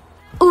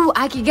 Ooh,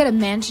 I could get a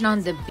mansion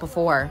on the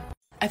before.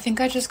 I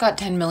think I just got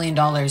 $10 million.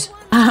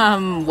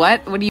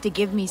 What? What do you to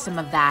give me some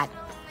of that?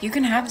 You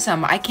can have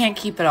some. I can't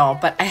keep it all,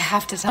 but I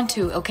have to some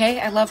too,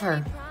 okay? I love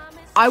her.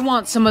 I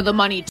want some of the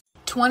money.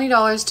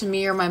 $20 to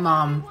me or my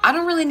mom. I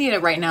don't really need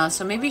it right now,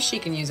 so maybe she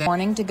can use it.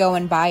 Morning to go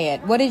and buy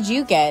it. What did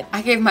you get?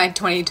 I gave my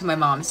 20 to my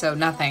mom, so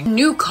nothing.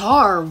 New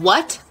car,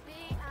 what?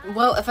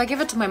 Well, if I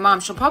give it to my mom,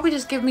 she'll probably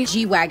just give me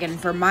G-Wagon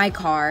for my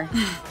car.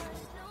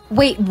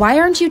 Wait, why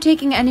aren't you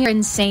taking any? You're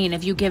insane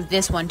if you give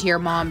this one to your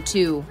mom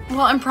too.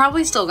 Well, I'm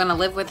probably still gonna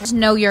live with her.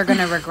 No, you're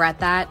gonna regret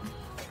that.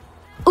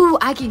 Ooh,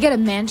 I could get a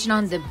mansion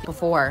on the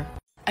before.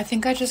 I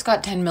think I just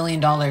got $10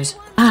 million.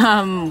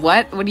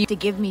 What? What do you to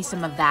give me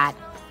some of that?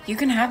 You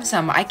can have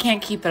some. I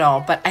can't keep it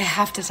all, but I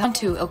have to some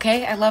too,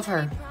 okay? I love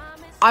her.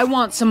 I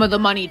want some of the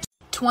money.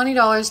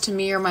 $20 to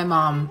me or my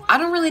mom. I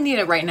don't really need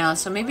it right now,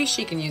 so maybe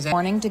she can use it.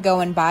 Morning to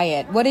go and buy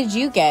it. What did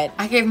you get?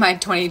 I gave my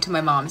 20 to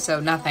my mom, so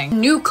nothing.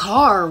 New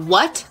car,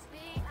 what?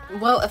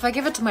 Well, if I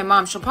give it to my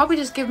mom, she'll probably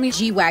just give me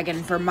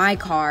G-Wagon for my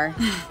car.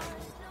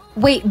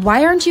 Wait,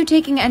 why aren't you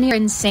taking any? You're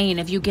insane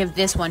if you give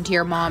this one to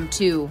your mom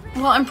too.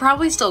 Well, I'm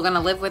probably still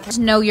gonna live with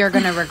her. No, you're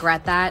gonna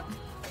regret that.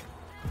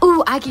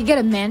 Ooh, I could get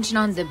a mansion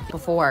on the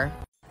before.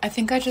 I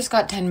think I just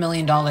got $10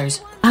 million.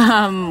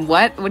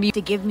 What? What do you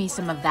to give me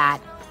some of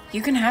that?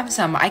 You can have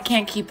some. I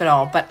can't keep it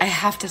all, but I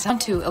have to some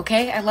too,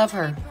 okay? I love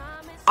her.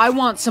 I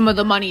want some of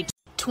the money.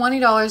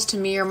 $20 to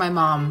me or my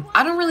mom.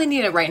 I don't really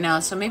need it right now,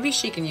 so maybe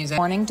she can use it.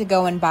 Morning to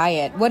go and buy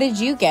it. What did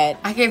you get?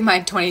 I gave my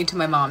 20 to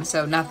my mom,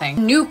 so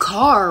nothing. New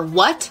car,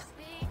 what?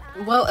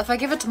 Well, if I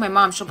give it to my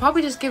mom, she'll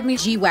probably just give me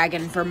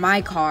G-Wagon for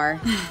my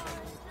car.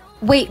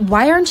 Wait,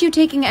 why aren't you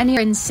taking any?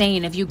 You're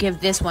insane if you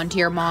give this one to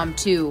your mom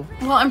too.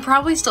 Well, I'm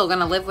probably still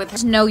gonna live with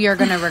her. No, you're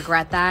gonna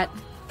regret that.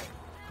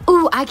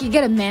 Ooh, I could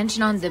get a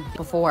mansion on the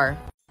before.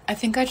 I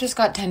think I just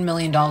got $10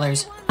 million.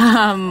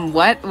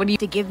 What? What do you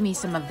to give me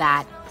some of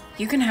that?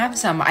 You can have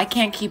some. I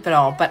can't keep it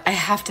all, but I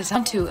have to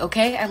some too,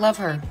 okay? I love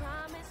her.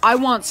 I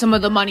want some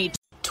of the money.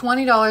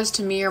 $20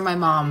 to me or my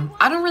mom.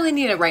 I don't really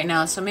need it right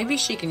now, so maybe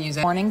she can use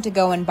it. Morning to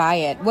go and buy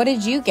it. What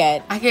did you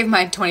get? I gave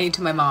my 20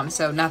 to my mom,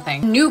 so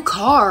nothing. New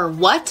car,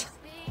 what?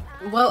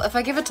 Well, if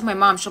I give it to my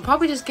mom, she'll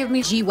probably just give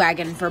me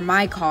G-Wagon for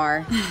my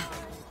car.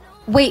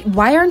 Wait,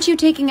 why aren't you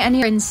taking any?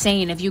 You're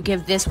insane if you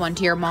give this one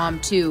to your mom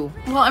too.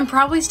 Well, I'm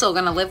probably still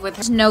gonna live with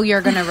her. No,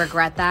 you're gonna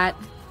regret that.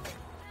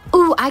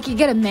 Ooh, I could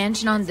get a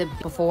mansion on the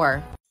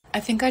before. I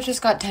think I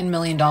just got $10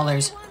 million.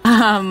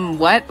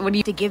 What? What do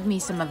you to give me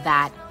some of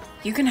that?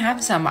 You can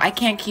have some. I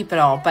can't keep it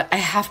all, but I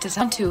have to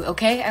some too,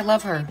 okay? I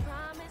love her.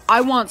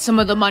 I want some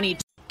of the money.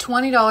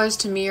 $20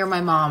 to me or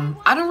my mom.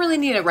 I don't really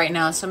need it right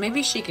now, so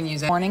maybe she can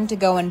use it. Morning to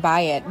go and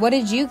buy it. What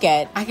did you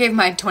get? I gave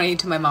my 20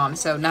 to my mom,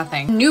 so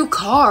nothing. New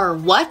car,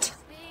 what?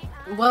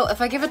 Well, if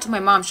I give it to my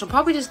mom, she'll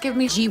probably just give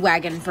me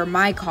G-Wagon for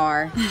my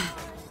car.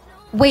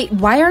 Wait,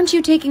 why aren't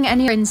you taking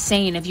any? You're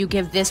insane if you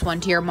give this one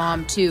to your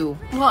mom too.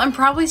 Well, I'm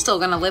probably still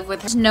gonna live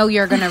with her. No,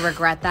 you're gonna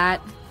regret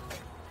that.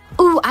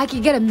 Ooh, I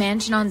could get a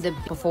mansion on the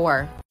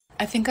before.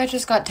 I think I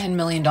just got $10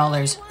 million.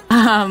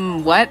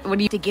 What? What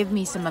do you to give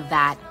me some of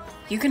that?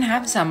 You can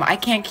have some. I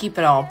can't keep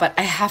it all, but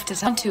I have to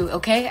some too,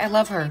 okay? I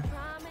love her.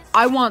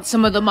 I want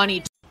some of the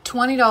money.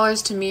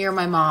 $20 to me or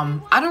my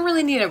mom. I don't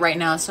really need it right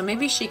now, so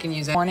maybe she can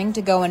use it. Morning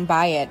to go and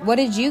buy it. What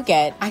did you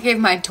get? I gave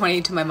my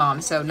 20 to my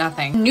mom, so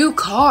nothing. New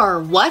car,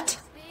 what?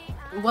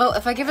 Well,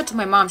 if I give it to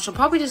my mom, she'll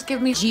probably just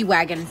give me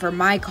G-Wagon for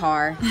my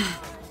car.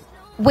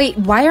 Wait,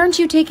 why aren't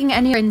you taking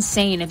any? You're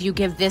insane if you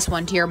give this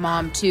one to your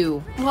mom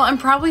too. Well, I'm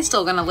probably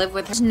still gonna live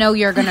with her. No,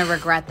 you're gonna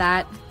regret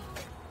that.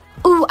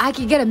 Ooh, I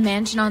could get a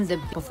mansion on the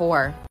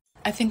before.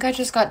 I think I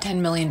just got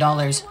 $10 million.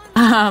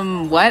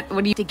 What?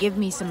 What do you to give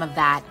me some of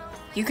that?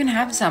 You can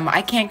have some.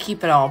 I can't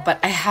keep it all, but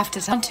I have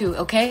to some too,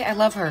 okay? I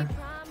love her.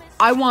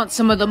 I want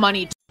some of the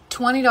money.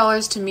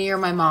 $20 to me or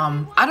my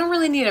mom. I don't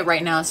really need it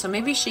right now, so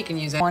maybe she can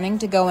use it. Morning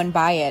to go and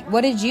buy it.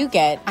 What did you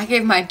get? I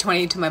gave my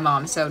 20 to my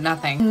mom, so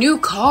nothing. New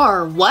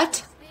car,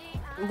 what?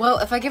 Well,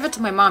 if I give it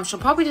to my mom, she'll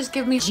probably just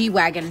give me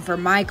G-Wagon for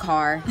my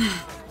car.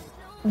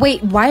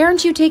 Wait, why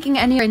aren't you taking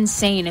any? You're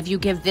insane if you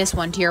give this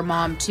one to your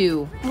mom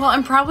too. Well,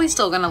 I'm probably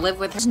still gonna live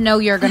with her. No,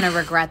 you're gonna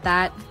regret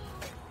that.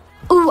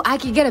 Ooh, I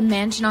could get a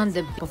mansion on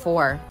the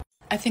before.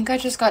 I think I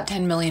just got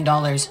 $10 million.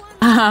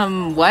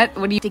 What?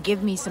 What do you to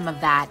give me some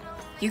of that?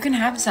 You can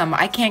have some.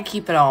 I can't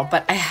keep it all,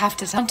 but I have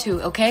to some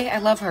too, okay? I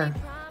love her.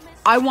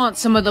 I want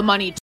some of the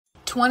money.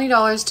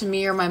 $20 to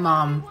me or my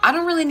mom. I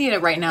don't really need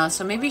it right now,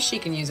 so maybe she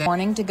can use it.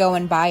 Morning to go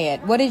and buy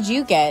it. What did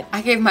you get?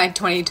 I gave my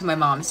 20 to my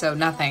mom, so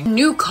nothing.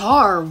 New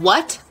car,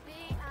 what?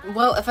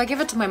 Well, if I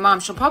give it to my mom,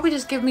 she'll probably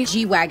just give me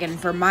G-Wagon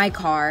for my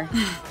car.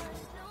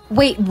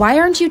 Wait, why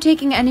aren't you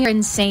taking any? You're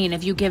insane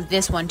if you give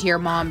this one to your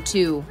mom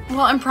too.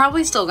 Well, I'm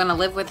probably still gonna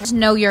live with her.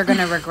 No, you're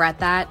gonna regret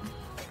that.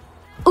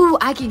 Ooh,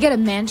 I could get a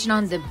mansion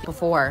on the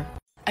before.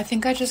 I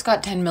think I just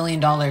got $10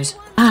 million.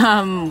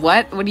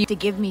 What? What do you to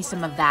give me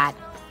some of that?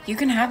 You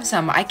can have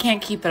some. I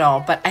can't keep it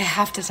all, but I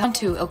have to some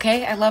too,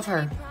 okay? I love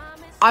her.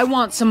 I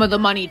want some of the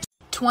money.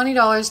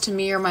 $20 to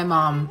me or my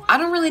mom. I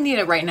don't really need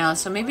it right now,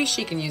 so maybe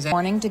she can use it.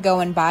 Morning to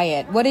go and buy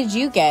it. What did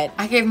you get?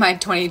 I gave my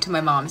 20 to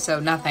my mom, so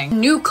nothing.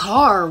 New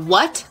car,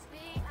 what?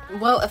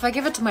 Well, if I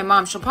give it to my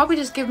mom, she'll probably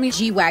just give me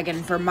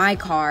G-Wagon for my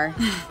car.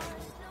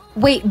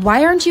 Wait,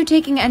 why aren't you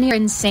taking any? You're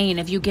insane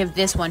if you give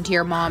this one to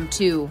your mom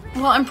too.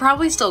 Well, I'm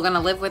probably still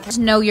gonna live with her.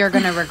 No, you're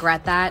gonna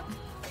regret that.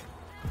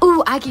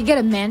 Ooh, I could get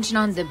a mansion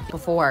on the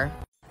before.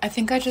 I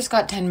think I just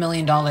got $10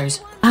 million.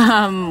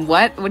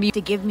 What? What do you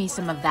to give me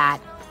some of that?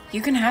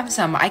 You can have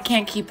some. I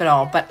can't keep it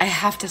all, but I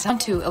have to some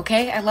too,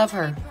 okay? I love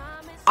her.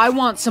 I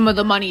want some of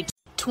the money.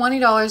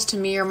 $20 to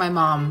me or my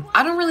mom.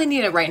 I don't really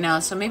need it right now,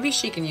 so maybe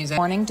she can use it.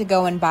 Morning to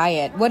go and buy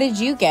it. What did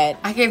you get?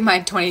 I gave my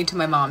 20 to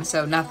my mom,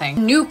 so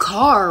nothing. New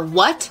car,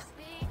 what?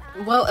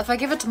 Well, if I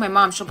give it to my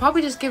mom, she'll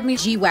probably just give me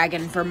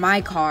G-Wagon for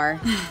my car.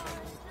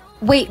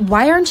 Wait,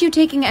 why aren't you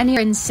taking any?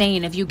 You're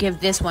insane if you give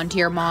this one to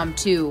your mom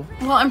too.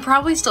 Well, I'm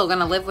probably still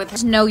gonna live with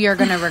her. No, you're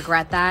gonna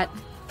regret that.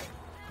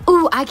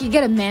 Ooh, I could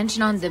get a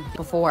mansion on the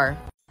before.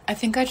 I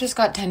think I just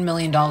got $10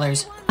 million.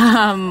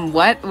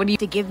 What? What do you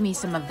to give me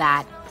some of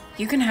that?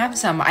 You can have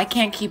some. I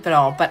can't keep it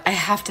all, but I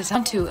have to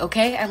some too,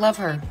 okay? I love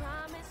her.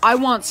 I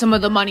want some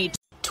of the money.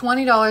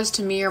 $20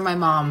 to me or my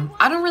mom.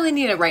 I don't really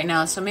need it right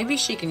now, so maybe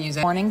she can use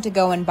it. Morning to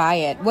go and buy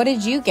it. What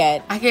did you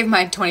get? I gave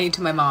my 20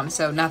 to my mom,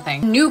 so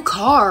nothing. New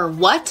car,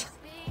 what?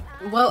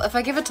 Well, if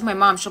I give it to my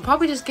mom, she'll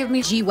probably just give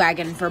me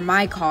G-Wagon for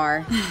my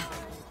car.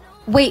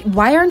 Wait,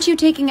 why aren't you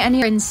taking any?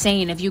 You're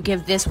insane if you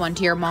give this one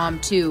to your mom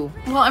too.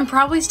 Well, I'm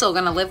probably still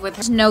gonna live with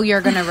her. No,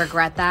 you're gonna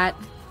regret that.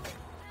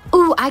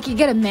 Ooh, I could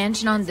get a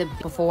mansion on the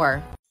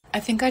before. I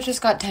think I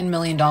just got $10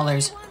 million.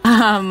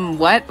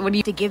 What? What do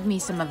you to give me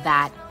some of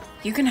that?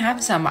 You can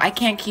have some. I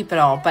can't keep it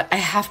all, but I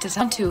have to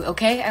some too,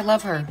 okay? I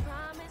love her.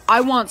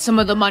 I want some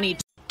of the money.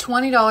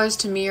 $20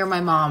 to me or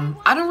my mom.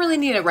 I don't really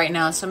need it right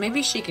now, so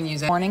maybe she can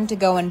use it. Morning to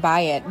go and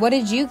buy it. What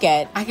did you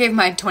get? I gave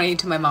my 20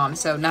 to my mom,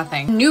 so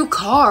nothing. New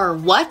car,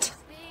 what?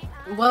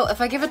 Well, if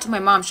I give it to my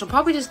mom, she'll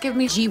probably just give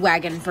me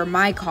G-Wagon for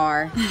my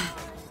car.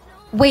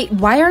 Wait,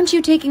 why aren't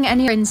you taking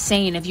any? You're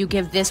insane if you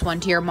give this one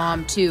to your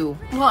mom too.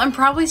 Well, I'm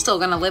probably still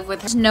gonna live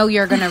with her. No,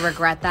 you're gonna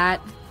regret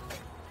that.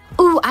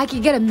 Ooh, I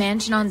could get a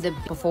mansion on the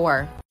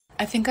before.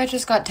 I think I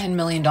just got $10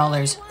 million.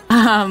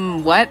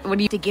 What? What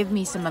do you to give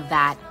me some of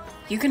that?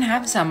 You can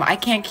have some. I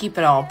can't keep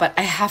it all, but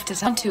I have to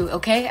some too,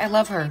 okay? I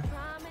love her.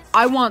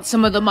 I want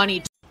some of the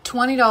money.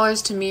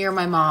 $20 to me or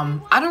my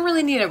mom. I don't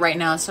really need it right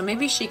now, so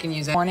maybe she can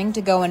use it. Morning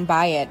to go and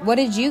buy it. What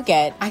did you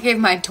get? I gave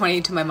my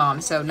 20 to my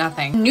mom, so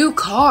nothing. New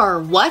car,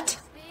 what?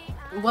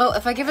 Well,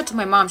 if I give it to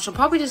my mom, she'll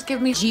probably just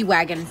give me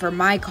G-Wagon for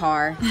my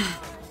car.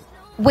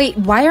 Wait,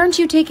 why aren't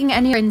you taking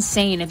any? You're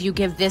insane if you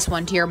give this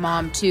one to your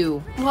mom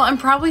too. Well, I'm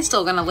probably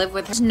still gonna live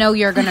with her. No,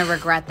 you're gonna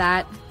regret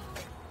that.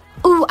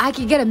 Ooh, I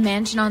could get a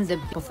mansion on the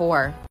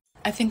before.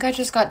 I think I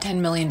just got $10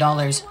 million.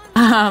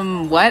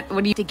 What?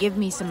 What do you to give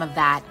me some of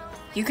that?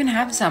 You can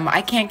have some.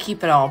 I can't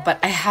keep it all, but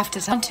I have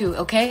to some too,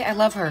 okay? I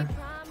love her.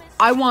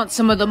 I want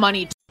some of the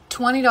money.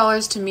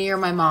 $20 to me or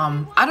my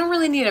mom. I don't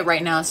really need it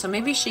right now, so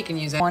maybe she can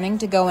use it. Morning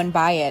to go and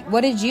buy it.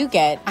 What did you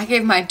get? I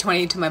gave my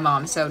 20 to my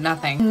mom, so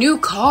nothing. New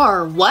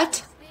car,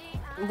 what?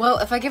 Well,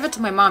 if I give it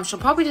to my mom, she'll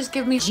probably just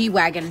give me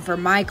G-Wagon for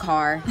my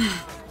car.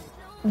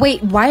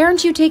 Wait, why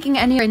aren't you taking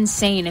any? You're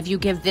insane if you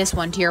give this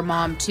one to your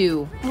mom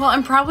too. Well,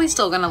 I'm probably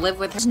still gonna live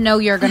with her. No,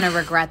 you're gonna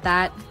regret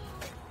that.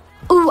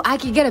 Ooh, I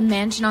could get a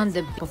mansion on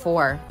the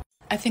before.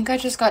 I think I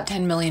just got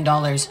 $10 million.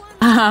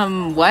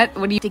 What?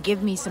 What do you to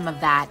give me some of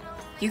that?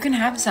 You can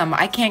have some.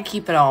 I can't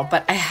keep it all,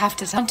 but I have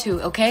to some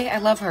too, okay? I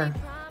love her.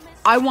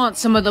 I want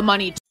some of the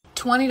money.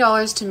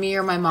 $20 to me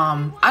or my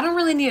mom. I don't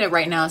really need it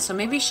right now, so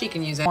maybe she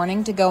can use it.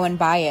 Morning to go and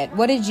buy it.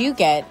 What did you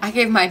get? I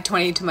gave my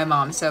 20 to my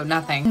mom, so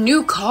nothing.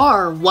 New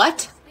car,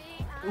 what?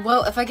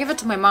 Well, if I give it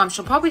to my mom,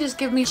 she'll probably just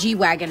give me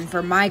G-Wagon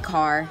for my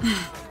car.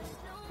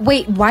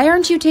 Wait, why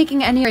aren't you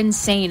taking any? You're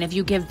insane if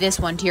you give this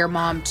one to your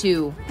mom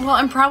too. Well,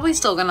 I'm probably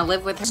still gonna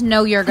live with her.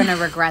 No, you're gonna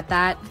regret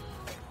that.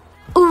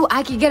 Ooh,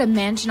 I could get a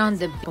mansion on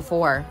the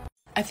before.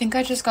 I think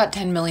I just got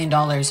 $10 million.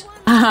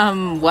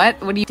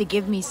 What? What do you to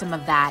give me some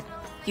of that?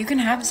 You can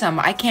have some.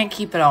 I can't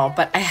keep it all,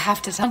 but I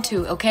have to some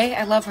too, okay?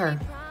 I love her.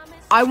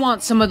 I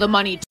want some of the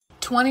money.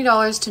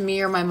 $20 to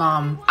me or my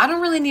mom. I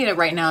don't really need it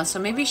right now, so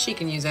maybe she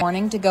can use it.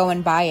 Morning to go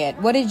and buy it.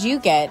 What did you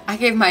get? I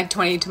gave my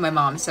 20 to my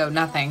mom, so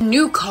nothing.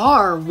 New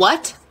car,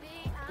 what?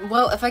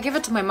 Well, if I give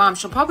it to my mom,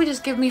 she'll probably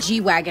just give me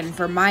G-Wagon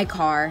for my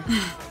car.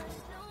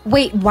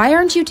 Wait, why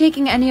aren't you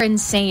taking any? You're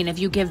insane if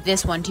you give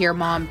this one to your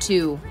mom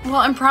too. Well,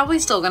 I'm probably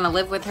still gonna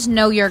live with her.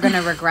 No, you're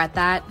gonna regret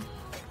that.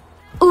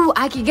 Ooh,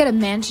 I could get a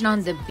mansion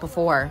on the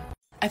before.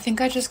 I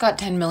think I just got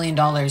 $10 million.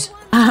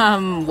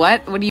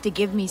 What? What do you to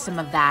give me some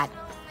of that?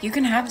 You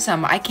can have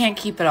some. I can't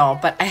keep it all,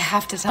 but I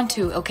have to some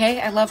too,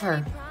 okay? I love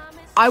her.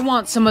 I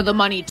want some of the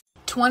money.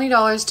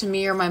 $20 to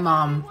me or my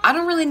mom. I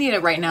don't really need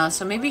it right now,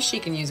 so maybe she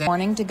can use it.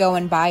 Morning to go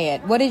and buy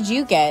it. What did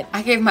you get?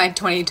 I gave my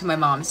 20 to my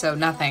mom, so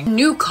nothing.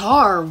 New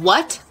car,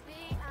 what?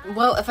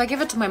 Well, if I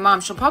give it to my mom,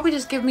 she'll probably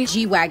just give me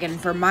G-Wagon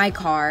for my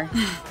car.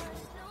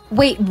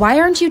 Wait, why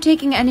aren't you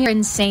taking any? You're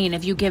insane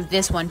if you give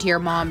this one to your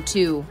mom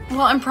too.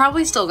 Well, I'm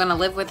probably still gonna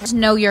live with her.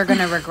 No, you're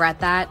gonna regret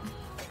that.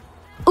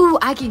 Ooh,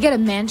 I could get a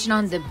mansion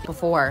on the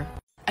before.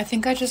 I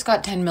think I just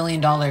got $10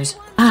 million.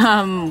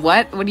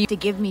 What? What do you to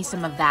give me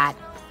some of that?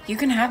 You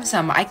can have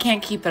some. I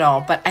can't keep it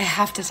all, but I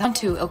have to some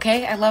too,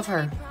 okay? I love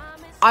her.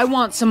 I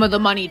want some of the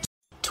money.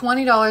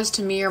 $20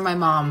 to me or my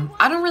mom.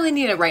 I don't really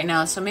need it right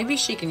now, so maybe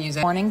she can use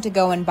it. Morning to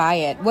go and buy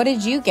it. What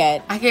did you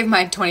get? I gave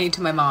my 20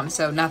 to my mom,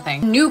 so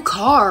nothing. New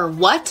car,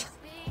 what?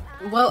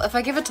 Well, if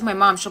I give it to my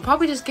mom, she'll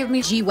probably just give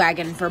me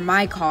G-Wagon for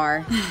my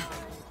car.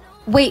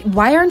 Wait,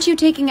 why aren't you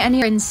taking any?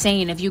 You're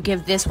insane if you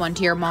give this one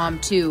to your mom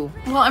too.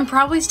 Well, I'm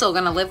probably still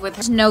gonna live with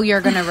her. No,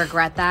 you're gonna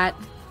regret that.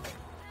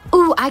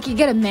 Ooh, I could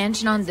get a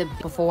mansion on the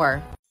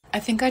before. I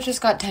think I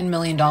just got $10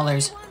 million.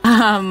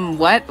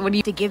 What? What do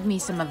you to give me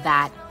some of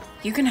that?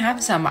 You can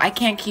have some. I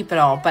can't keep it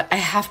all, but I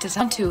have to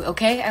some too,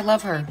 okay? I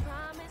love her.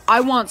 I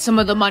want some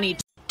of the money.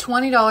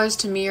 $20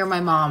 to me or my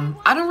mom.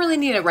 I don't really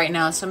need it right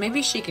now, so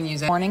maybe she can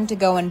use it. Morning to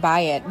go and buy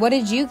it. What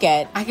did you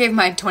get? I gave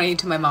my 20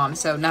 to my mom,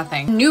 so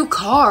nothing. New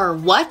car,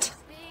 what?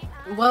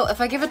 Well,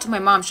 if I give it to my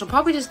mom, she'll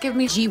probably just give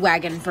me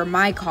G-Wagon for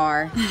my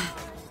car.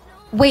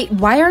 Wait,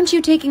 why aren't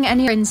you taking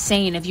any? You're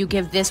insane if you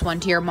give this one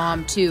to your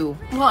mom too.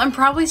 Well, I'm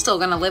probably still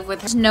gonna live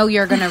with her. No,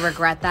 you're gonna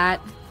regret that.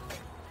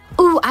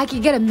 Ooh, I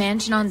could get a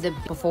mansion on the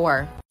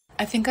before.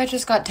 I think I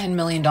just got $10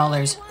 million.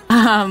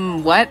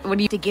 What? What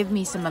do you to give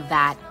me some of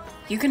that?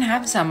 You can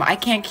have some. I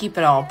can't keep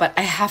it all, but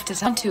I have to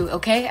some too,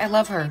 okay? I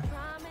love her.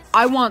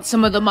 I want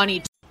some of the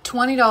money.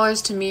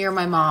 $20 to me or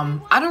my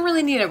mom. I don't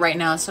really need it right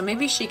now, so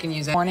maybe she can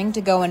use it. Morning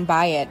to go and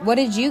buy it. What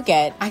did you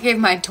get? I gave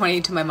my 20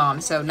 to my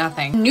mom, so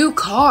nothing. New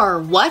car,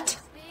 what?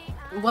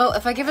 Well,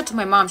 if I give it to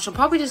my mom, she'll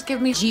probably just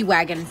give me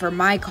G-Wagon for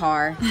my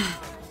car.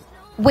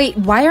 Wait,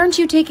 why aren't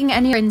you taking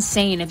any? You're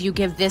insane if you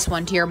give this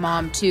one to your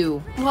mom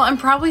too. Well, I'm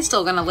probably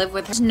still gonna live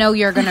with her. No,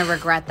 you're gonna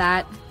regret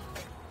that.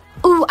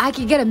 Ooh, I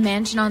could get a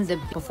mansion on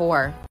the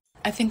before.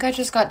 I think I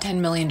just got $10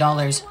 million.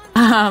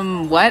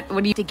 What?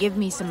 What do you to give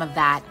me some of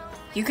that?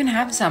 You can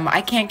have some.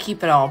 I can't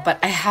keep it all, but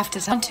I have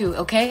to some too,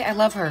 okay? I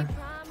love her.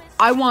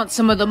 I want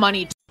some of the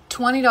money.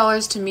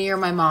 $20 to me or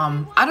my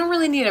mom. I don't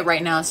really need it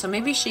right now, so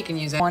maybe she can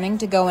use it. Morning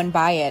to go and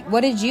buy it.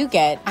 What did you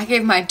get? I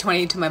gave my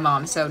 20 to my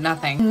mom, so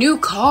nothing. New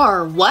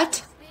car,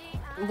 what?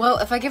 Well,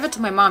 if I give it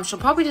to my mom, she'll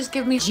probably just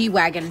give me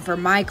G-Wagon for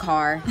my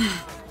car.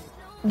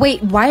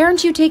 Wait, why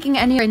aren't you taking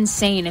any? You're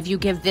insane if you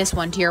give this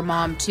one to your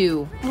mom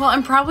too. Well,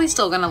 I'm probably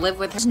still gonna live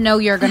with her. No,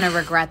 you're gonna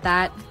regret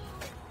that.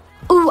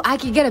 Ooh, I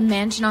could get a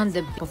mansion on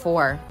the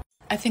before.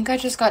 I think I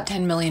just got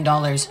 $10 million.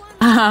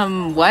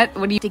 What?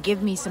 What do you to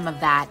give me some of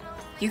that?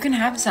 You can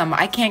have some.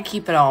 I can't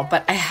keep it all,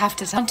 but I have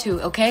to some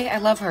too, okay? I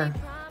love her.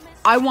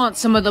 I want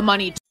some of the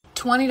money.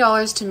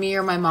 $20 to me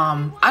or my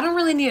mom. I don't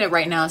really need it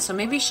right now, so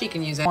maybe she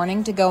can use it.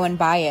 Morning to go and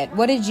buy it.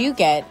 What did you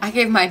get? I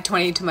gave my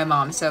 20 to my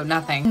mom, so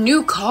nothing.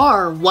 New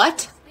car,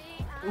 what?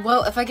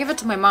 Well, if I give it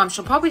to my mom,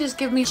 she'll probably just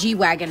give me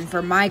G-Wagon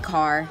for my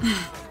car.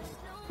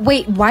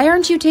 Wait, why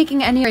aren't you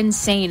taking any? You're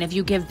insane if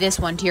you give this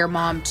one to your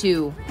mom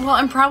too. Well,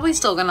 I'm probably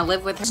still gonna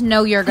live with her.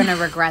 No, you're gonna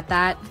regret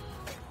that.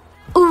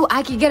 Ooh,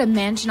 I could get a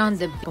mansion on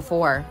the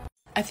before.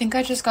 I think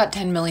I just got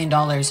 $10 million.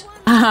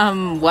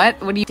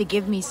 What? What do you to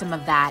give me some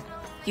of that?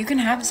 You can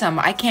have some.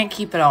 I can't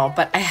keep it all,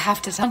 but I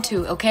have to some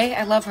too, okay?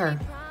 I love her.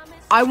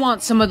 I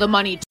want some of the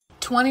money.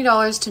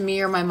 $20 to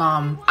me or my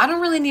mom. I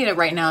don't really need it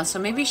right now, so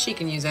maybe she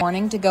can use it.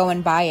 Morning to go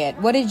and buy it.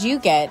 What did you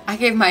get? I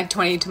gave my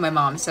 20 to my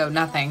mom, so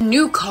nothing.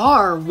 New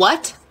car,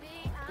 what?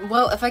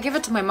 Well, if I give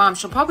it to my mom,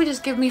 she'll probably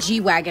just give me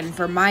G-Wagon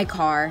for my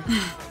car.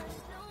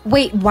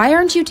 Wait, why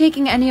aren't you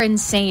taking any? You're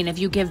insane if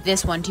you give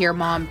this one to your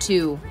mom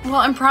too. Well,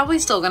 I'm probably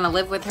still gonna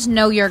live with her.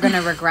 No, you're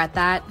gonna regret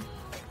that.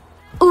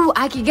 Ooh,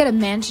 I could get a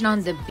mansion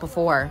on the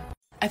before.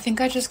 I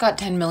think I just got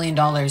 $10 million.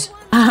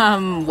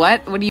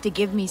 What? What do you to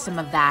give me some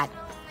of that?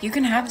 You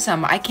can have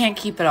some. I can't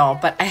keep it all,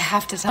 but I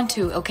have to some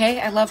too,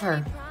 okay? I love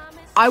her.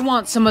 I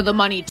want some of the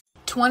money.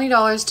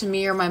 $20 to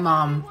me or my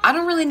mom. I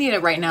don't really need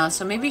it right now,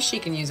 so maybe she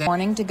can use it.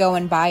 Morning to go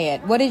and buy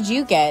it. What did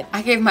you get?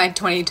 I gave my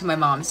 20 to my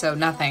mom, so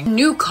nothing.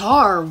 New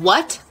car,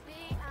 what?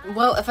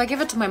 Well, if I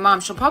give it to my mom,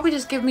 she'll probably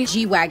just give me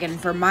G-Wagon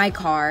for my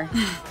car.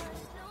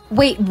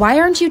 Wait, why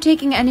aren't you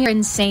taking any? You're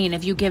insane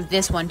if you give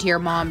this one to your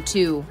mom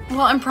too.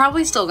 Well, I'm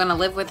probably still gonna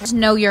live with her.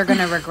 No, you're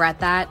gonna regret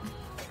that.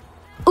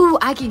 Ooh,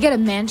 I could get a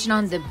mansion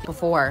on the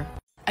before.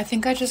 I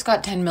think I just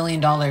got $10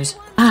 million.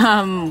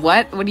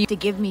 What? What do you to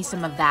give me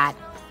some of that?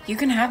 You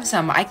can have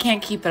some. I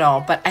can't keep it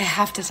all, but I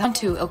have to some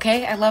too,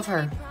 okay? I love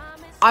her.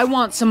 I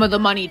want some of the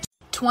money.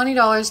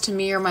 $20 to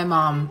me or my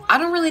mom. I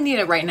don't really need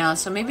it right now,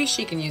 so maybe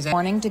she can use it.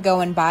 Morning to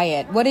go and buy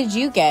it. What did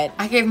you get?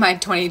 I gave my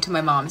 20 to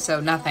my mom, so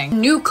nothing.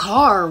 New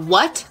car,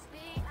 what?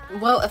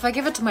 Well, if I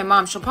give it to my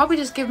mom, she'll probably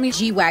just give me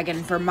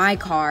G-Wagon for my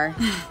car.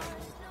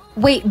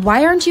 Wait,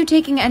 why aren't you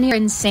taking any? You're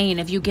insane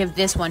if you give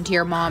this one to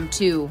your mom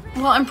too.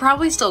 Well, I'm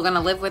probably still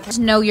gonna live with her.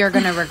 No, you're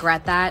gonna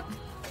regret that.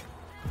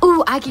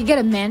 Ooh, I could get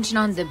a mansion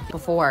on the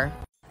before.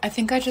 I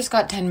think I just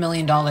got $10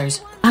 million.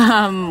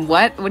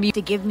 What? What do you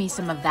to give me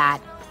some of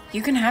that?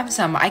 You can have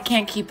some. I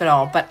can't keep it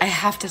all, but I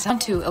have to some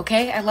too,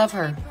 okay? I love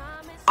her.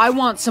 I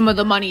want some of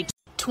the money.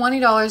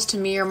 $20 to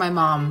me or my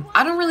mom.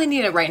 I don't really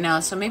need it right now,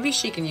 so maybe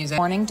she can use it.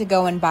 Morning to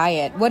go and buy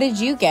it. What did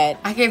you get?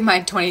 I gave my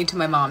 20 to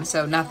my mom,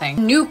 so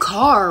nothing. New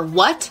car,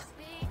 what?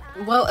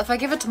 Well, if I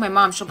give it to my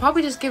mom, she'll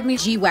probably just give me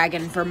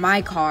G-Wagon for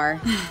my car.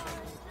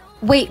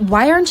 Wait,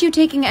 why aren't you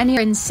taking any?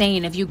 You're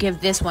insane if you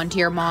give this one to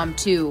your mom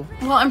too.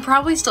 Well, I'm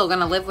probably still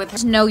gonna live with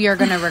her. No, you're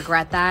gonna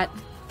regret that.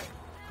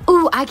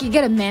 Ooh, I could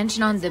get a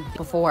mansion on the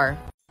before.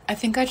 I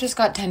think I just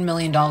got $10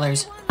 million.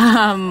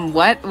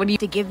 What? What do you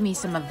to give me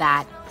some of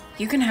that?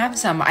 You can have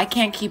some. I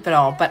can't keep it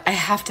all, but I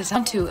have to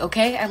some too,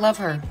 okay? I love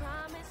her.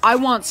 I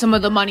want some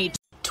of the money.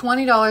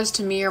 $20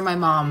 to me or my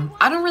mom.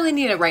 I don't really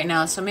need it right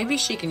now, so maybe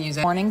she can use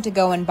it. Morning to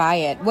go and buy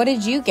it. What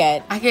did you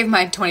get? I gave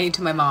my 20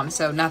 to my mom,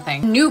 so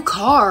nothing. New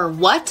car,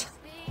 what?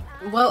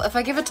 Well, if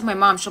I give it to my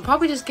mom, she'll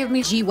probably just give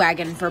me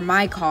G-Wagon for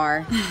my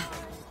car.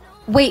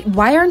 Wait,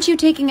 why aren't you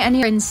taking any?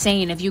 You're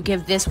insane if you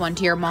give this one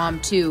to your mom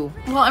too.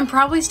 Well, I'm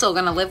probably still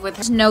gonna live with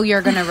her. No,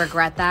 you're gonna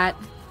regret that.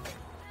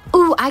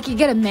 Ooh, I could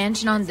get a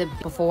mansion on the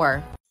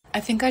before. I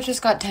think I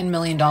just got $10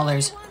 million.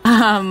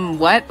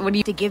 What? What do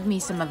you to give me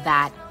some of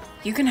that?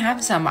 You can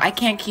have some. I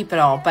can't keep it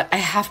all, but I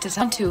have to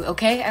some too,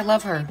 okay? I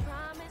love her.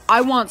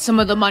 I want some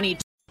of the money.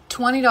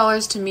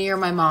 $20 to me or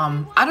my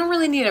mom. I don't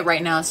really need it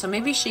right now, so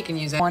maybe she can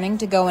use it. Morning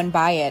to go and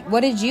buy it.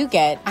 What did you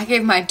get? I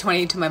gave my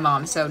 20 to my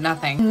mom, so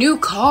nothing. New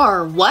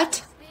car,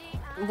 what?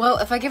 Well,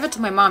 if I give it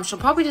to my mom, she'll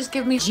probably just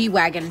give me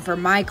G-Wagon for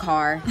my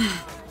car.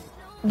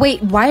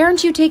 Wait, why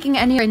aren't you taking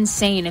any? You're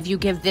insane if you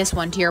give this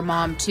one to your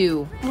mom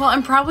too. Well,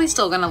 I'm probably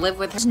still gonna live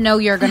with her. No,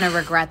 you're gonna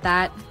regret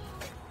that.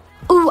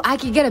 Ooh, I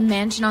could get a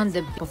mansion on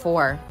the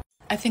before.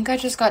 I think I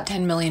just got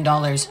 $10 million.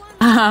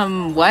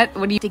 What?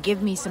 What do you to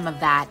give me some of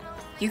that?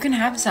 You can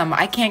have some.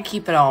 I can't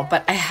keep it all,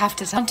 but I have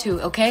to some too,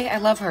 okay? I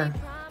love her.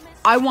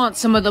 I want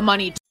some of the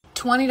money.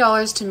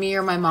 $20 to me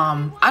or my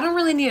mom. I don't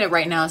really need it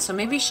right now, so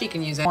maybe she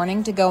can use it.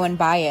 Morning to go and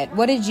buy it.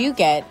 What did you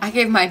get? I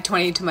gave my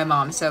 20 to my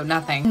mom, so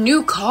nothing.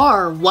 New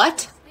car,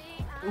 what?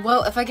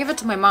 Well, if I give it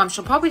to my mom,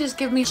 she'll probably just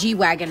give me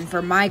G-Wagon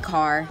for my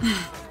car.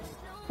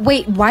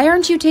 Wait, why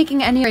aren't you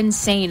taking any? You're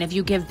insane if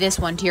you give this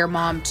one to your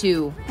mom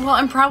too. Well,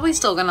 I'm probably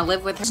still gonna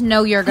live with her.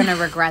 No, you're gonna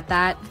regret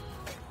that.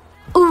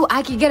 Ooh,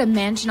 I could get a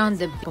mansion on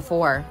the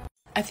before.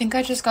 I think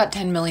I just got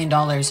 $10 million.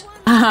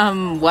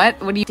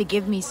 What? What do you to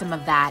give me some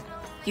of that?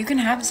 You can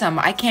have some.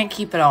 I can't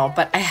keep it all,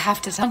 but I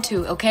have to some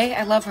too, okay?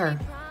 I love her.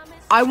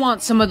 I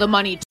want some of the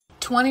money.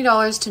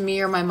 $20 to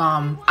me or my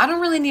mom. I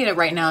don't really need it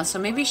right now, so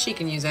maybe she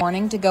can use it.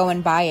 Morning to go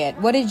and buy it.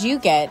 What did you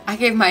get? I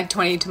gave my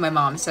 20 to my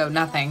mom, so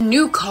nothing.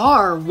 New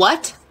car,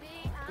 what?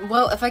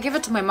 Well, if I give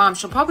it to my mom,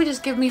 she'll probably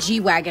just give me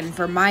G-Wagon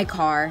for my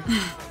car.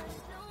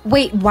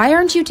 Wait, why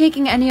aren't you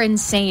taking any? You're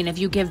insane if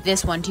you give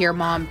this one to your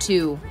mom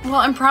too. Well,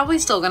 I'm probably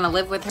still gonna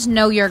live with her.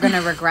 No, you're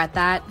gonna regret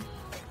that.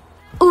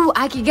 Ooh,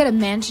 I could get a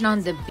mansion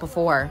on the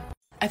before.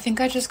 I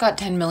think I just got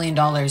 $10 million.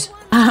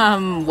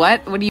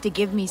 What? What do you to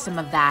give me some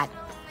of that?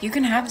 You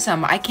can have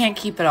some. I can't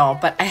keep it all,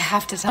 but I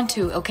have to some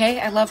too,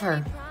 okay? I love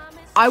her.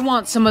 I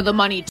want some of the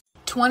money.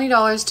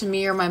 $20 to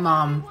me or my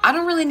mom. I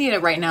don't really need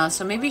it right now,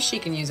 so maybe she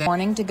can use it.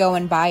 Morning to go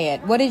and buy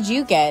it. What did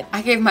you get?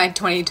 I gave my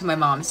 20 to my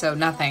mom, so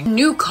nothing.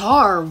 New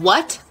car,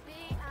 what?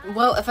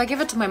 Well, if I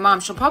give it to my mom,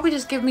 she'll probably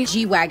just give me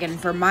G-Wagon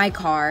for my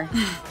car.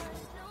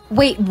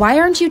 Wait, why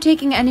aren't you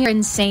taking any? You're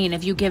insane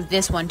if you give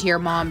this one to your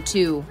mom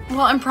too.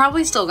 Well, I'm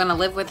probably still gonna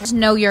live with her.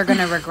 No, you're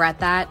gonna regret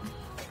that.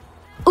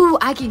 Ooh,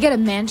 I could get a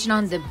mansion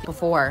on the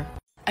before.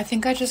 I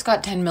think I just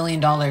got $10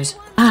 million.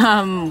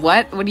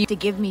 What? What do you to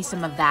give me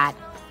some of that?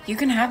 You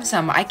can have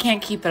some. I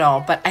can't keep it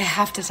all, but I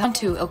have to some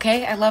too,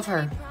 okay? I love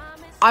her.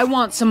 I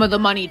want some of the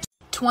money.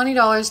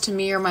 $20 to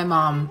me or my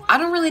mom. I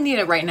don't really need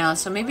it right now,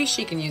 so maybe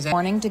she can use it.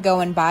 Morning to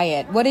go and buy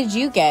it. What did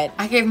you get?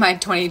 I gave my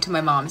 20 to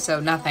my mom, so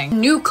nothing.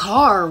 New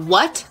car,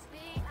 what?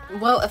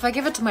 Well, if I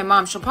give it to my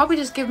mom, she'll probably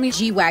just give me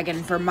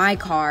G-Wagon for my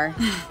car.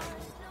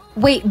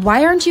 Wait,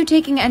 why aren't you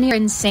taking any? You're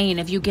insane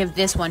if you give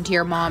this one to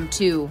your mom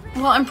too.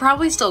 Well, I'm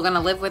probably still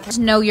gonna live with her.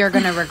 No, you're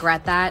gonna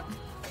regret that.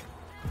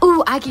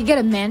 Ooh, I could get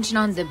a mansion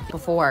on the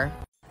before.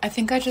 I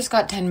think I just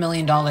got $10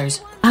 million.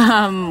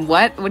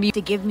 What? What do you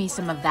to give me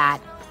some of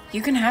that?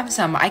 You can have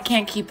some. I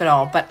can't keep it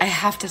all, but I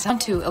have to some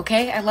too,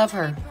 okay? I love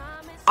her.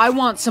 I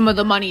want some of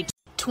the money.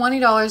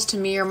 $20 to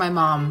me or my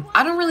mom.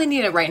 I don't really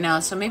need it right now,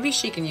 so maybe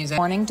she can use it.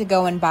 Morning to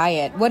go and buy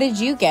it. What did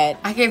you get?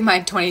 I gave my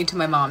 20 to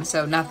my mom,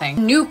 so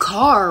nothing. New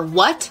car,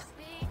 what?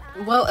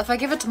 Well, if I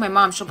give it to my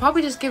mom, she'll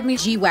probably just give me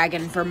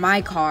G-Wagon for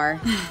my car.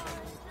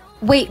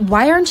 Wait,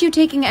 why aren't you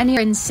taking any?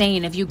 You're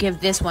insane if you give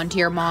this one to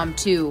your mom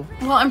too.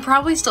 Well, I'm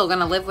probably still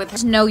gonna live with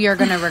her. No, you're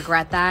gonna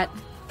regret that.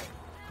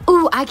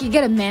 Ooh, I could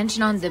get a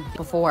mansion on the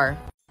before.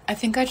 I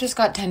think I just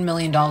got $10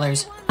 million.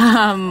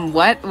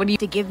 What? What do you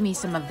to give me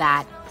some of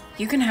that?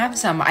 You can have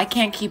some. I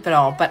can't keep it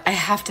all, but I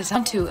have to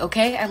some too,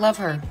 okay? I love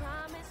her.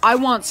 I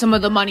want some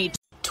of the money.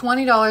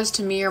 $20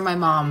 to me or my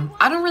mom.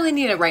 I don't really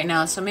need it right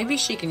now, so maybe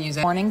she can use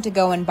it. Morning to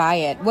go and buy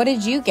it. What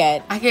did you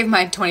get? I gave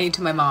my 20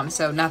 to my mom,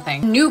 so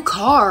nothing. New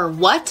car,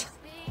 what?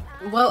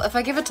 Well, if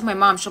I give it to my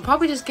mom, she'll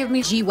probably just give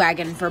me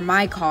G-Wagon for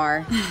my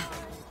car.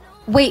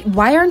 Wait,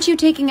 why aren't you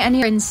taking any?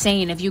 You're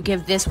insane if you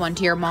give this one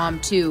to your mom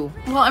too.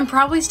 Well, I'm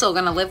probably still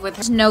gonna live with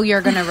her. No,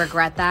 you're gonna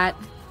regret that.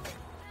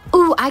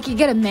 Ooh, I could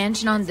get a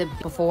mansion on the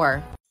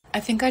before. I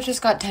think I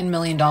just got $10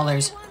 million.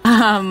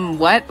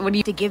 What? What do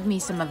you to give me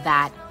some of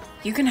that?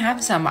 You can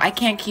have some. I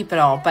can't keep it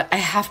all, but I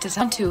have to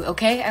some too,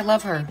 okay? I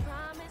love her.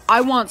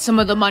 I want some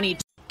of the money.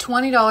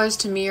 $20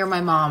 to me or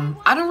my mom.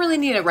 I don't really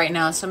need it right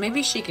now, so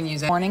maybe she can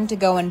use it. Morning to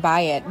go and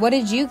buy it. What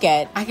did you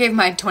get? I gave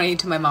my 20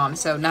 to my mom,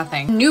 so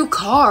nothing. New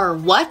car,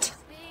 what?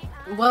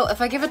 Well,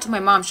 if I give it to my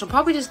mom, she'll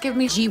probably just give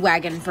me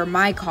G-Wagon for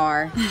my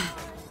car.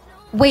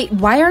 Wait,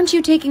 why aren't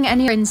you taking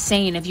any? You're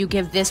insane if you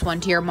give this one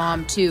to your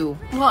mom too.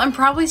 Well, I'm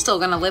probably still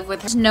gonna live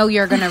with her. No,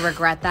 you're gonna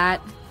regret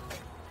that.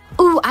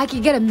 Ooh, I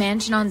could get a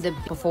mansion on the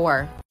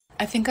before.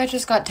 I think I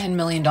just got $10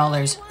 million.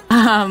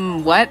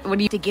 What? What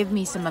do you to give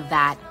me some of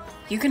that?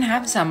 You can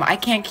have some. I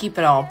can't keep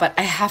it all, but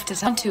I have to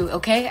some too,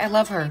 okay? I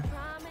love her.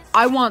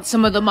 I want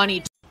some of the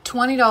money.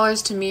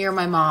 $20 to me or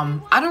my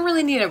mom. I don't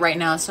really need it right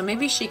now, so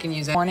maybe she can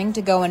use it. Morning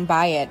to go and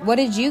buy it. What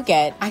did you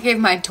get? I gave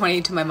my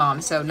 20 to my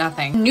mom, so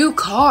nothing. New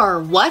car,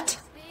 what?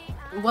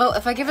 Well,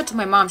 if I give it to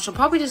my mom, she'll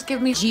probably just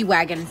give me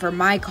G-Wagon for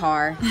my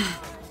car.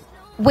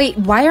 Wait,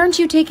 why aren't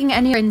you taking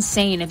any? You're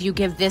insane if you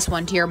give this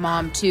one to your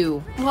mom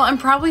too. Well, I'm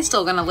probably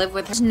still gonna live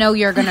with her. No,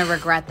 you're gonna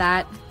regret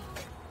that.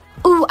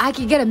 Ooh, I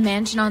could get a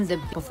mansion on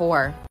the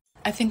before.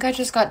 I think I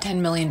just got $10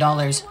 million.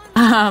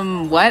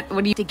 What?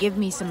 What do you to give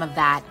me some of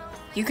that?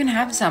 You can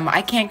have some.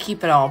 I can't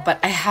keep it all, but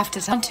I have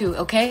to some too,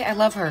 okay? I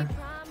love her.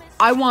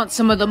 I want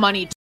some of the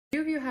money. A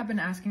few of you have been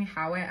asking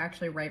how I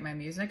actually write my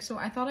music, so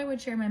I thought I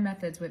would share my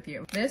methods with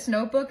you. This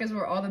notebook is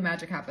where all the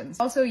magic happens.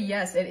 Also,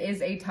 yes, it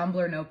is a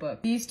Tumblr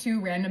notebook. These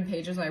 2 random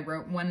pages I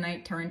wrote one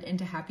night turned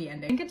into happy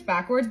ending. I think it's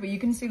backwards, but you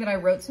can see that I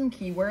wrote some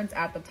keywords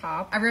at the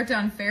top. I wrote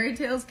down fairy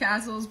tales,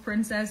 castles,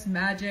 princess,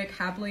 magic,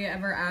 happily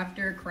ever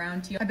after,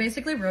 crown to you. I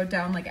basically wrote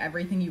down like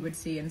everything you would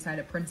see inside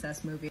a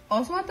princess movie.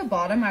 Also at the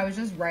bottom, I was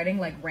just writing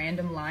like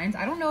random lines.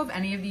 I don't know if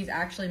any of these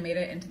actually made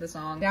it into the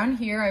song. Down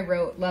here, I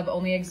wrote love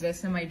only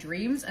exists in my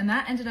dreams, and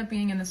that ended up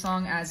being in the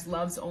song as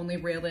love's only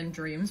real in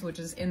dreams, which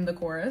is in the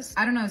chorus.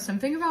 I don't know,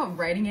 something about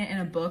writing it in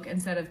a book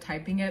instead of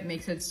typing it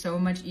makes it so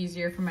much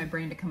easier for my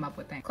brain to come up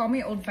with things. Call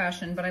me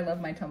old-fashioned, but I love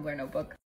my Tumblr notebook.